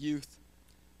 you're just a youth.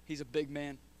 He's a big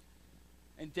man.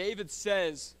 And David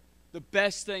says the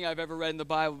best thing I've ever read in the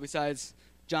Bible besides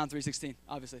John 3:16.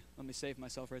 Obviously, let me save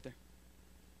myself right there.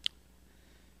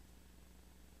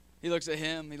 He looks at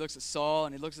him, he looks at Saul,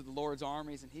 and he looks at the Lord's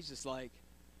armies, and he's just like,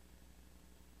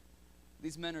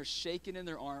 these men are shaking in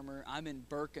their armor. I'm in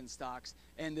Birkenstocks,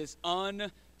 and this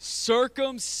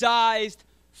uncircumcised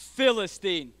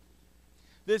Philistine,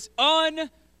 this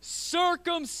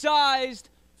uncircumcised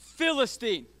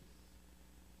Philistine.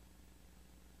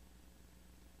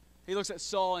 He looks at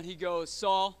Saul, and he goes,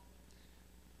 Saul,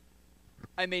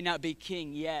 I may not be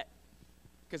king yet.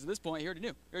 Because at this point, he already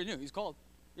knew. He already knew he was called.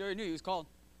 He already knew he was called.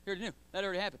 He already knew. That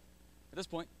already happened. At this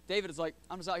point, David is like,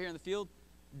 I'm just out here in the field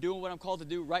doing what I'm called to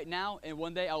do right now, and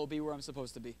one day I will be where I'm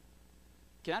supposed to be.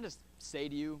 Can I just say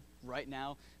to you right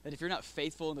now that if you're not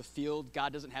faithful in the field,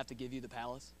 God doesn't have to give you the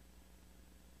palace?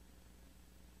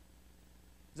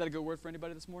 Is that a good word for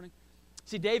anybody this morning?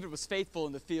 See, David was faithful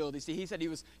in the field. You see, he said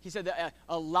that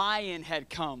a lion had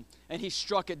come, and he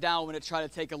struck it down when it tried to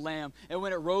take a lamb. And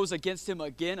when it rose against him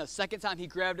again, a second time, he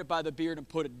grabbed it by the beard and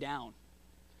put it down.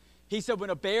 He said when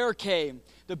a bear came,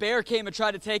 the bear came and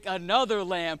tried to take another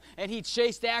lamb, and he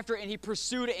chased after it, and he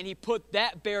pursued it, and he put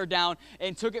that bear down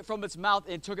and took it from its mouth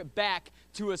and took it back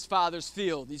to his father's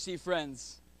field. You see,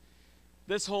 friends,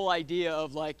 this whole idea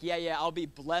of like, yeah, I'll be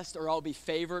blessed or I'll be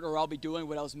favored or I'll be doing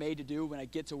what I was made to do when I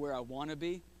get to where I want to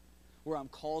be, where I'm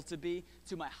called to be,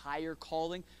 to my higher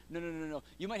calling. No.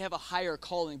 You might have a higher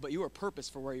calling, but you are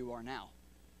purposed for where you are now.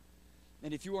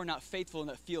 And if you are not faithful in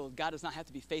that field, God does not have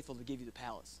to be faithful to give you the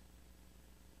palace.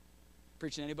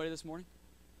 Preaching to anybody this morning?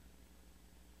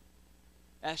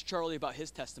 Ask Charlie about his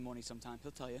testimony sometime.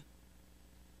 He'll tell you.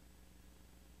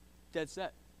 Dead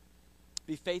set.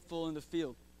 Be faithful in the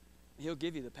field. And he'll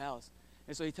give you the palace.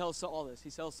 And so he tells Saul this.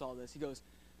 He tells Saul this. He goes,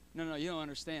 no, you don't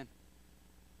understand.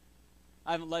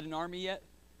 I haven't led an army yet,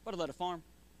 but I led a farm.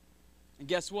 And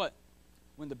guess what?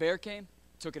 When the bear came,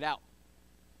 took it out.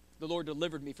 The Lord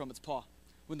delivered me from its paw.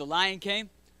 When the lion came,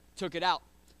 took it out.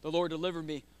 The Lord delivered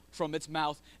me from its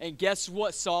mouth. And guess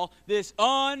what, Saul? This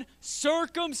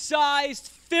uncircumcised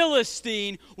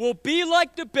Philistine will be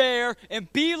like the bear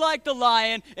and be like the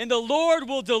lion, and the Lord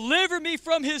will deliver me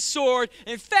from his sword.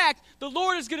 In fact, the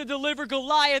Lord is going to deliver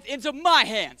Goliath into my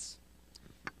hands.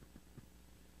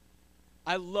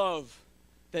 I love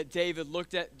that David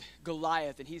looked at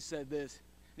Goliath and he said this.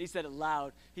 And he said it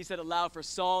loud. He said it loud for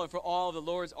Saul and for all of the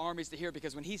Lord's armies to hear,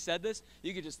 because when he said this,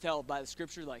 you could just tell by the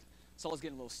scripture, like, Saul's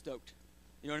getting a little stoked.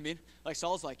 You know what I mean? Like,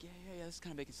 Saul's like, yeah, this is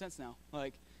kind of making sense now.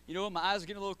 Like, you know what? My eyes are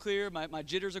getting a little clear. My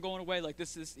jitters are going away. Like,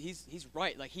 he's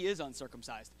right. Like, he is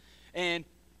uncircumcised. And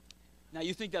now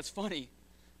you think that's funny.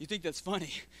 You think that's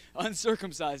funny.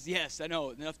 Uncircumcised. Yes, I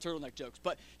know. Enough turtleneck jokes.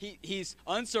 But he's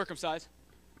uncircumcised.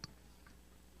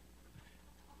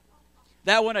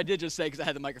 That one I did just say because I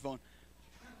had the microphone.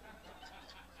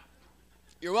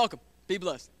 You're welcome. Be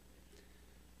blessed.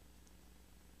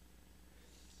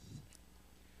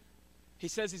 He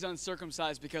says he's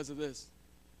uncircumcised because of this.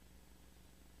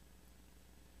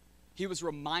 He was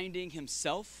reminding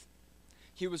himself,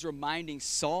 he was reminding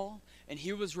Saul, and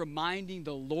he was reminding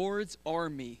the Lord's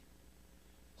army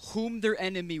whom their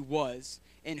enemy was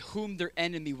and whom their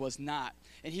enemy was not.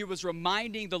 And he was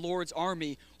reminding the Lord's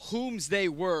army whom's they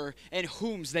were and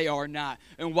whom's they are not.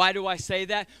 And why do I say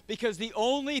that? Because the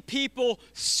only people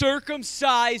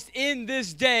circumcised in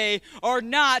this day are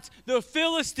not the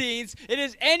Philistines. It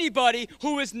is anybody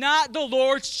who is not the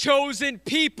Lord's chosen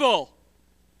people.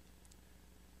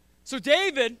 So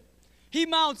David, he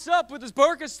mounts up with his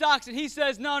Birkenstocks and he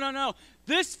says, no.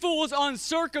 This fool is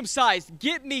uncircumcised.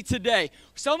 Get me today.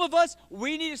 Some of us,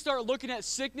 we need to start looking at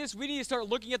sickness. We need to start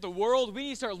looking at the world. We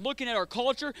need to start looking at our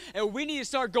culture. And we need to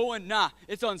start going, nah,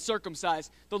 it's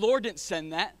uncircumcised. The Lord didn't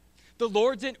send that. The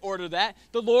Lord didn't order that.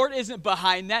 The Lord isn't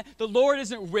behind that. The Lord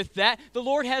isn't with that. The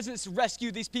Lord hasn't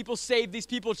rescued these people, saved these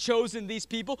people, chosen these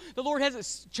people. The Lord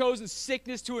hasn't chosen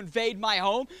sickness to invade my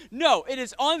home. No, it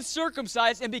is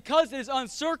uncircumcised. And because it is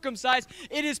uncircumcised,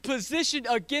 it is positioned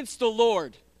against the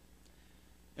Lord.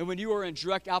 And when you are in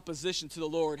direct opposition to the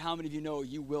Lord, how many of you know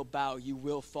you will bow, you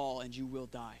will fall, and you will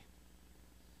die?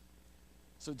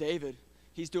 So David,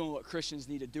 he's doing what Christians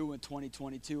need to do in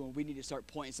 2022, and we need to start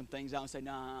pointing some things out and say,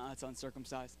 nah, it's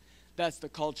uncircumcised. That's the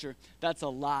culture. That's a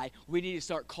lie. We need to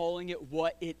start calling it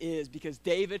what it is, because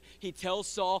David, he tells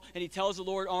Saul and he tells the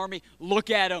Lord's army, look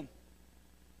at him.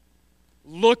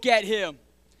 Look at him.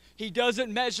 He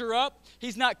doesn't measure up.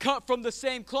 He's not cut from the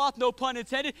same cloth, no pun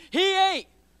intended. He ain't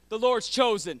the Lord's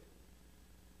chosen.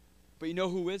 But you know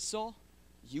who is, Saul?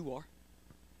 You are.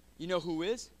 You know who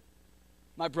is?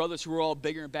 My brothers who are all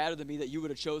bigger and badder than me that you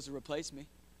would have chosen to replace me.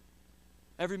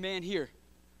 Every man here,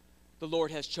 the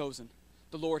Lord has chosen.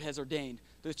 The Lord has ordained.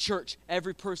 The church,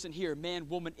 every person here, man,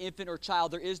 woman, infant, or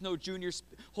child, there is no junior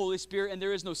Holy Spirit and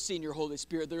there is no senior Holy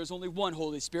Spirit. There is only one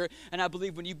Holy Spirit. And I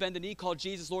believe when you bend the knee, call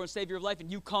Jesus Lord and Savior of life,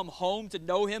 and you come home to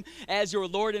know him as your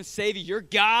Lord and Savior, your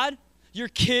God, your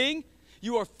King,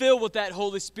 you are filled with that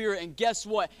Holy Spirit. And guess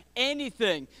what?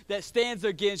 Anything that stands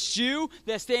against you,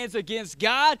 that stands against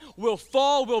God, will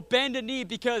fall, will bend a knee,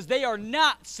 because they are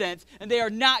not sent and they are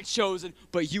not chosen,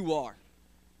 but you are.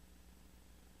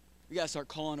 We got to start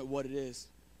calling it what it is.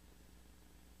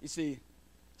 You see,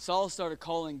 Saul started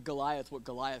calling Goliath what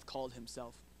Goliath called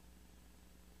himself.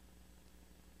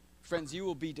 Friends, you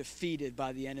will be defeated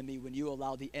by the enemy when you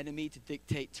allow the enemy to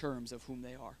dictate terms of whom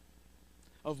they are,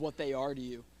 of what they are to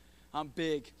you. I'm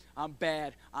big, I'm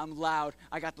bad, I'm loud,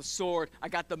 I got the sword, I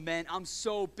got the men, I'm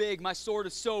so big, my sword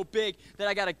is so big that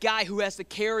I got a guy who has to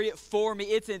carry it for me.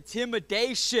 It's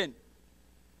intimidation.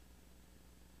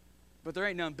 But there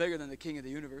ain't none bigger than the King of the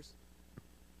universe.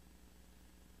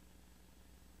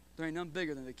 There ain't none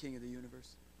bigger than the King of the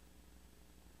universe.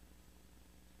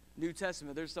 New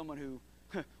Testament, there's someone who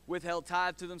withheld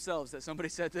tithe to themselves, that somebody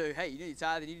said to, hey, you need to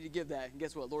tithe, you need to give that. And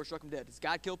guess what? Lord struck him dead. Does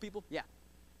God kill people? Yeah.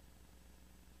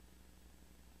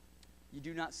 You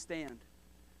do not stand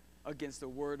against the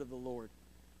word of the Lord.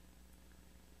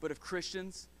 But if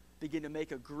Christians begin to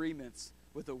make agreements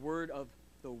with the word of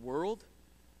the world,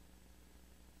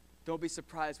 don't be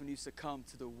surprised when you succumb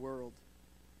to the world,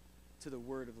 to the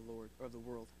word of the Lord, or of the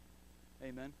world.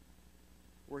 Amen.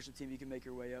 Worship team, you can make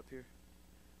your way up here.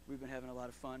 We've been having a lot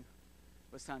of fun,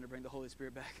 but it's time to bring the Holy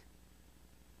Spirit back.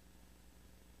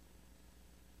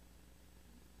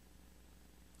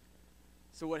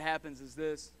 So what happens is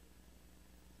this.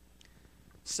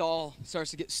 Saul starts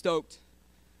to get stoked.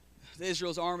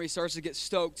 Israel's army starts to get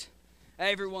stoked.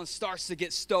 Everyone starts to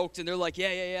get stoked, and they're like,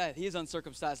 yeah, he is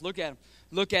uncircumcised. Look at him.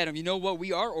 Look at him. You know what?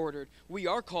 We are ordered. We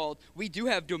are called. We do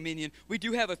have dominion. We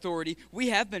do have authority. We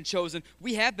have been chosen.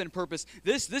 We have been purposed.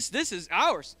 This is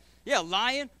ours. Yeah,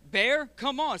 lion, bear,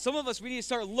 come on. Some of us, we need to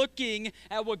start looking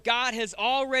at what God has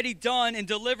already done and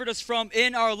delivered us from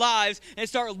in our lives, and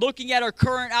start looking at our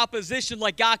current opposition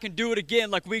like God can do it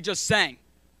again, like we just sang.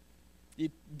 You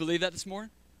believe that this morning?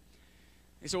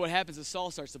 And so what happens is Saul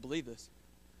starts to believe this.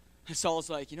 And Saul's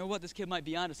like, you know what? This kid might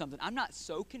be onto something. I'm not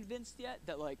so convinced yet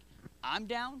that, I'm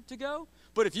down to go.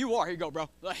 But if you are, here you go, bro.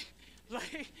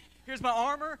 Here's my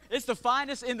armor. It's the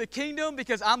finest in the kingdom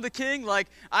because I'm the king.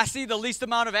 I see the least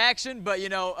amount of action, but,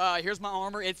 here's my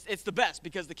armor. It's the best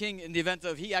because the king, in the event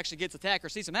of he actually gets attacked or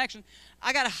sees some action,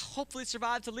 I got to hopefully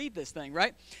survive to lead this thing,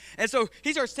 right? And so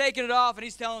he starts taking it off, and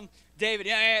he's telling David,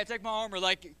 yeah, take my armor.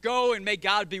 Go and may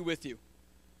God be with you.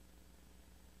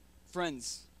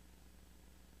 Friends,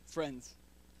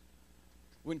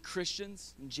 when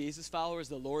Christians and Jesus followers,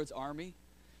 the Lord's army,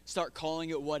 start calling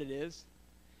it what it is,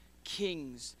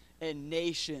 kings and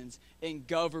nations and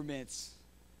governments,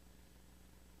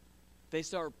 they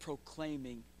start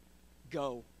proclaiming,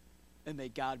 go and may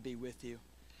God be with you.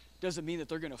 Doesn't mean that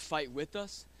they're going to fight with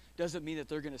us. Doesn't mean that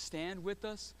they're going to stand with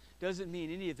us. Doesn't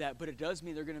mean any of that, but it does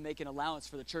mean they're going to make an allowance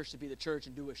for the church to be the church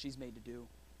and do what she's made to do.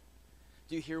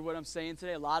 Do you hear what I'm saying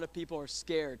today? A lot of people are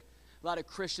scared. A lot of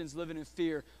Christians living in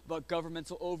fear about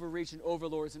governmental overreach and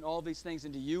overlords and all these things.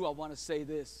 And to you, I want to say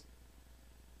this.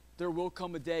 There will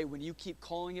come a day when you keep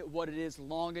calling it what it is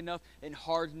long enough and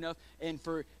hard enough, and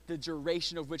for the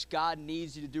duration of which God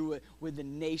needs you to do it, when the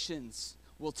nations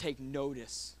will take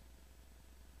notice.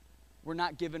 We're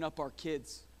not giving up our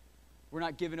kids. We're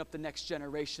not giving up the next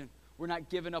generation. We're not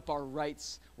giving up our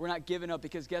rights. We're not giving up,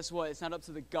 because guess what? It's not up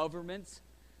to the government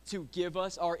to give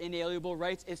us our inalienable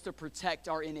rights. It's to protect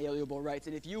our inalienable rights.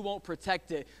 And if you won't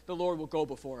protect it, the Lord will go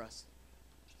before us.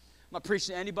 Am I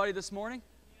preaching to anybody this morning?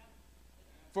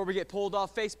 Before we get pulled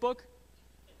off Facebook?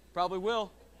 Probably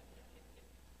will.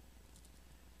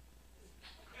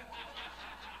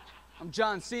 I'm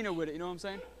John Cena with it, you know what I'm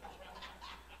saying?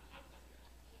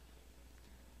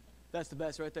 That's the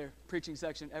best right there. Preaching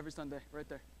section every Sunday, right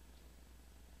there.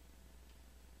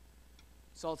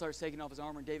 Saul starts taking off his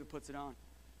armor, and David puts it on.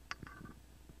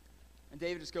 And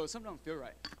David just goes, something don't feel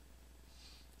right.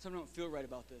 Something don't feel right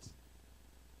about this.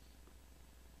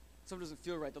 Something doesn't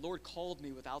feel right. The Lord called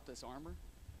me without this armor.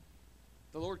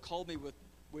 The Lord called me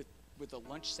with a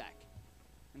lunch sack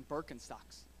and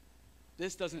Birkenstocks.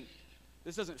 This doesn't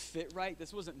fit right.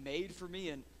 This wasn't made for me.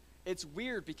 And it's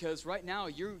weird because right now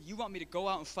you want me to go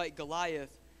out and fight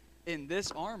Goliath in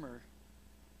this armor,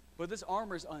 but this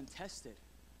armor is untested.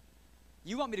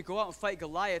 You want me to go out and fight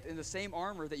Goliath in the same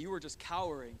armor that you were just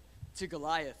cowering to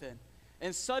Goliath in.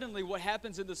 And suddenly what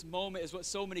happens in this moment is what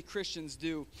so many Christians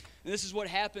do. And this is what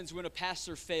happens when a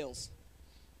pastor fails.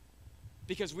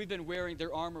 Because we've been wearing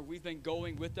their armor. We've been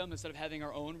going with them instead of having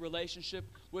our own relationship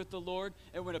with the Lord.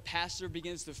 And when a pastor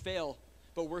begins to fail,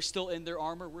 but we're still in their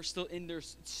armor, we're still in their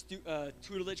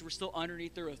tutelage, we're still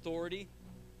underneath their authority,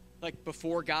 like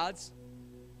before God's,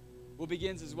 what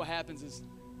happens is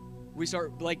we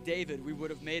start, like David, we would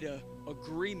have made an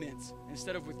agreement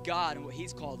instead of with God and what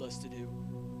he's called us to do.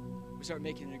 We start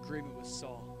making an agreement with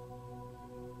Saul.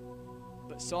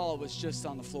 But Saul was just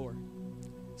on the floor.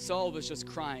 Saul was just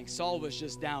crying. Saul was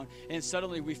just down. And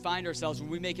suddenly we find ourselves, when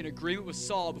we make an agreement with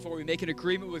Saul before we make an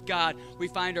agreement with God, we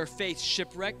find our faith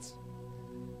shipwrecked.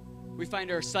 We find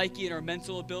our psyche and our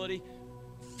mental ability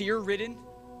fear-ridden.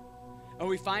 And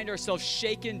we find ourselves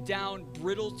shaken down,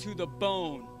 brittle to the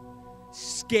bone,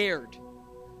 scared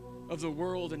of the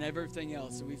world and everything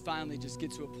else. And we finally just get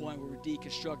to a point where we're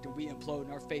deconstructed, we implode,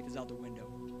 and our faith is out the window.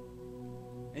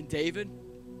 And David,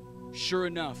 sure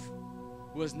enough,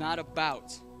 was not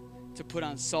about to put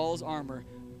on Saul's armor,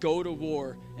 go to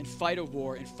war and fight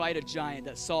a giant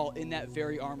that Saul in that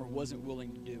very armor wasn't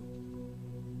willing to do.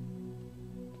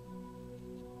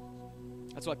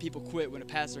 That's why people quit when a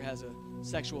pastor has a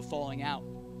sexual falling out,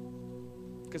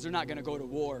 because they're not going to go to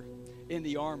war in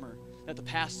the armor that the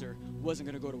pastor wasn't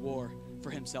going to go to war for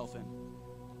himself in.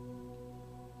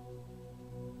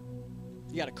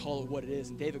 You got to call it what it is,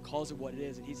 and David calls it what it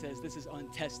is, and he says, this is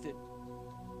untested.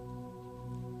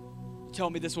 You tell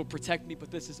me this will protect me,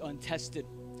 but this is untested.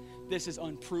 This is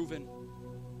unproven.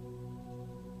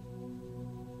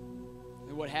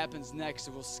 And what happens next,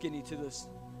 and we'll skinny to this,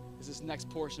 is this next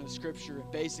portion of Scripture.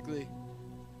 It basically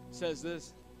says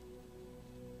this.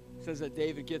 It says that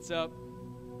David gets up,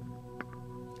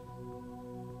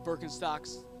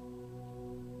 Birkenstocks,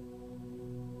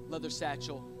 leather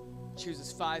satchel,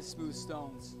 chooses 5 smooth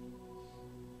stones,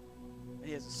 and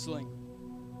he has a sling.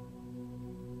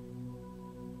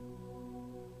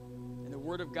 And the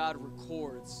Word of God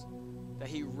records that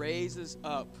he raises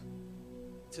up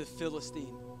to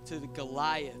Philistine, to the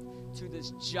Goliath, to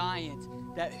this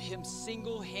giant that him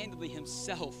single-handedly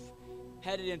himself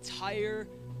had an entire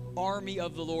army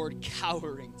of the Lord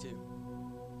cowering to.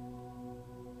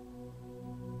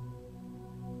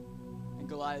 And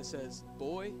Goliath says,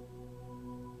 boy,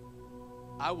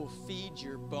 I will feed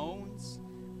your bones.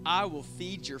 I will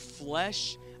feed your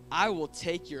flesh. I will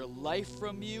take your life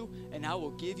from you, and I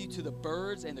will give you to the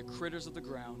birds and the critters of the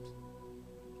ground.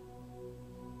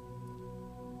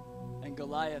 And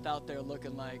Goliath out there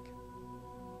looking like,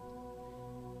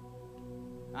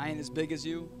 I ain't as big as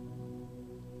you.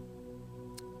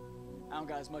 I don't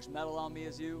got as much metal on me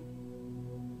as you.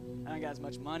 I don't got as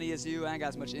much money as you. I don't got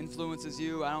as much influence as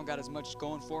you. I don't got as much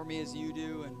going for me as you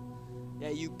do. And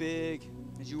yeah, you big,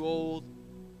 and you old.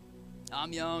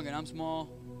 I'm young and I'm small.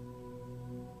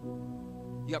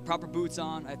 You got proper boots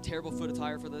on. I have terrible foot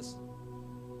attire for this.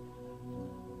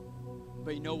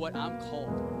 But you know what? I'm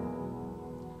called.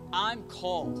 I'm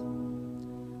called.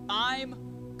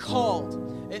 I'm called.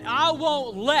 And I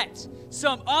won't let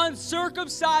some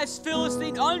uncircumcised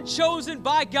Philistine, unchosen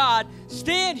by God,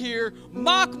 stand here,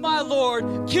 mock my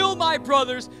Lord, kill my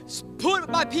brothers, put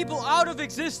my people out of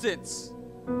existence,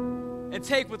 and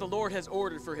take what the Lord has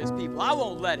ordered for his people. I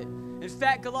won't let it. In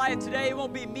fact, Goliath, today it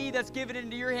won't be me that's given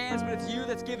into your hands, but it's you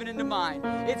that's given into mine.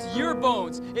 It's your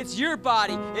bones, it's your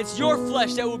body, it's your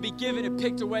flesh that will be given and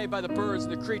picked away by the birds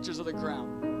and the creatures of the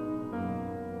ground.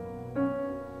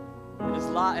 And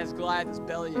as Goliath is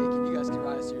belly aching, you guys can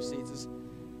rise to your seats. Just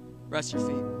rest your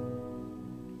feet.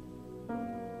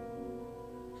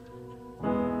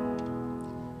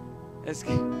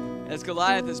 As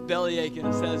Goliath is belly aching,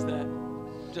 it says that,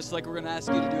 just like we're going to ask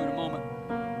you to do in a moment.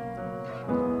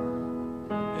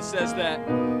 It says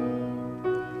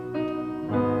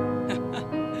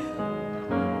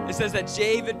that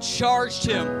David charged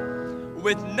him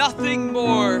with nothing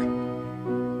more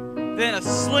than a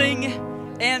sling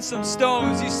and some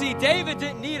stones. You see, David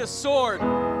didn't need a sword,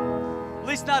 at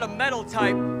least not a metal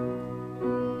type,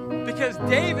 because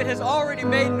David has already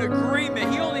made an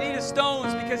agreement. He only needed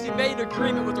stones because he made an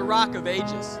agreement with the Rock of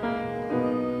Ages.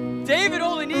 David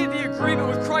only needed the agreement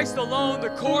with Christ alone, the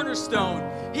cornerstone.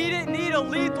 He didn't need a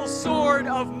lethal sword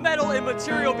of metal and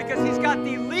material because he's got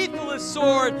the lethalest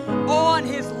sword on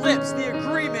his lips, the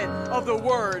agreement of the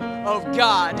Word of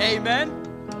God. Amen?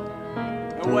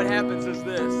 And what happens is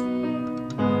this.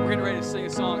 We're getting ready to sing a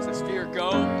song that says, Fear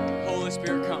go, Holy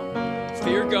Spirit come.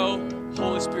 Fear go,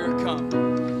 Holy Spirit come.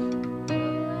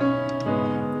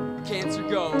 Cancer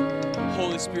go,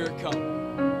 Holy Spirit come.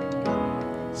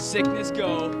 Sickness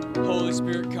go, Holy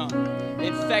Spirit come.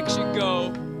 Infection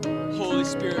go, Holy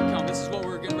Spirit come. This is what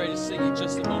we're getting ready to sing in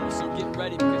just a moment. So get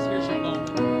ready, because here's your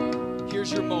moment.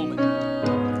 Here's your moment.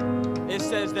 It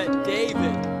says that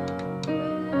David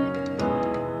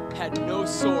had no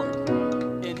sword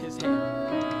in his hand.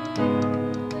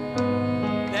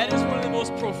 That is one of the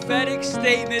most prophetic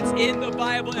statements in the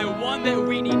Bible, and one that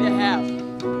we need to have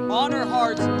on our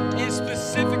hearts and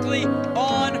specifically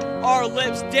on our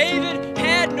lips. David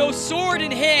had no sword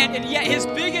in hand, and yet his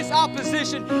biggest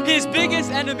opposition, his biggest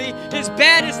enemy, his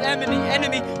baddest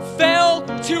enemy fell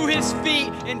to his feet,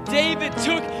 and David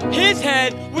took his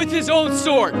head with his own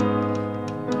sword.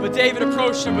 But David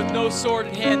approached him with no sword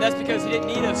in hand. That's because he didn't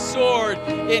need a sword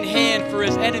in hand for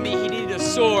his enemy. He needed a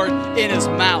sword in his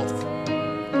mouth.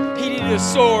 He needed a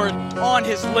sword on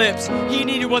his lips. He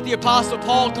needed what the Apostle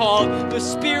Paul called the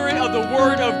Spirit of the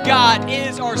Word of God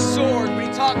is our sword. When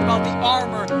he talked about the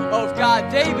armor of God,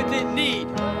 David didn't need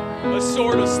a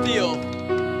sword of steel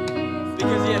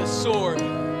because he had a sword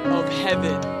of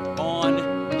heaven on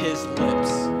his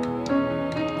lips.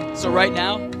 So right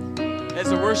now, as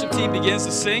the worship team begins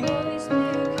to sing,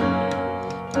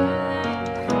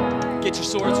 get your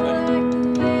swords ready.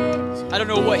 I don't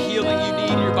know what healing you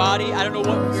need in your body. I don't know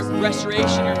what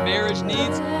restoration your marriage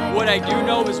needs. What I do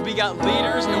know is we got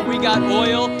leaders and we got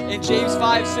oil. And James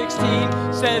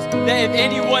 5:16 says that if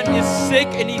anyone is sick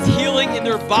and needs healing in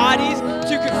their bodies,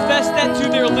 to confess that to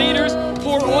their leaders,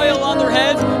 pour oil on their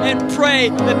heads, and pray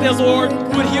that the Lord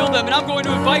would heal them. And I'm going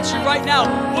to invite you right now.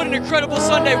 What an incredible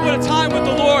Sunday. What a time with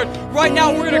the Lord. Right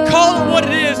now, we're going to call it what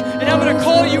it is, and I'm going to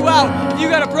call you out. If you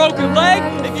got a broken leg,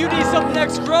 if you need something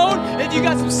that's grown, if you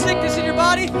got some sickness in your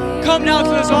body, come down to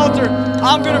this altar.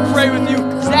 I'm going to pray with you.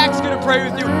 Zach's going to pray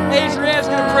with you. Adrian's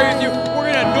going to pray with you.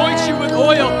 We're going to anoint you with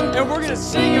oil, and we're going to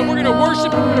sing, and we're going to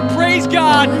worship, and we're going to praise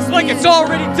God like it's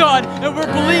already done, and we're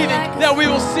believing that we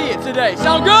will see it today.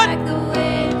 Sound good?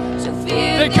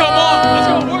 Then come on. Let's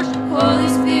go worship. Holy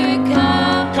Spirit,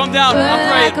 come down. I'm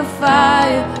praying. Like a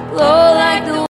fire, blow like the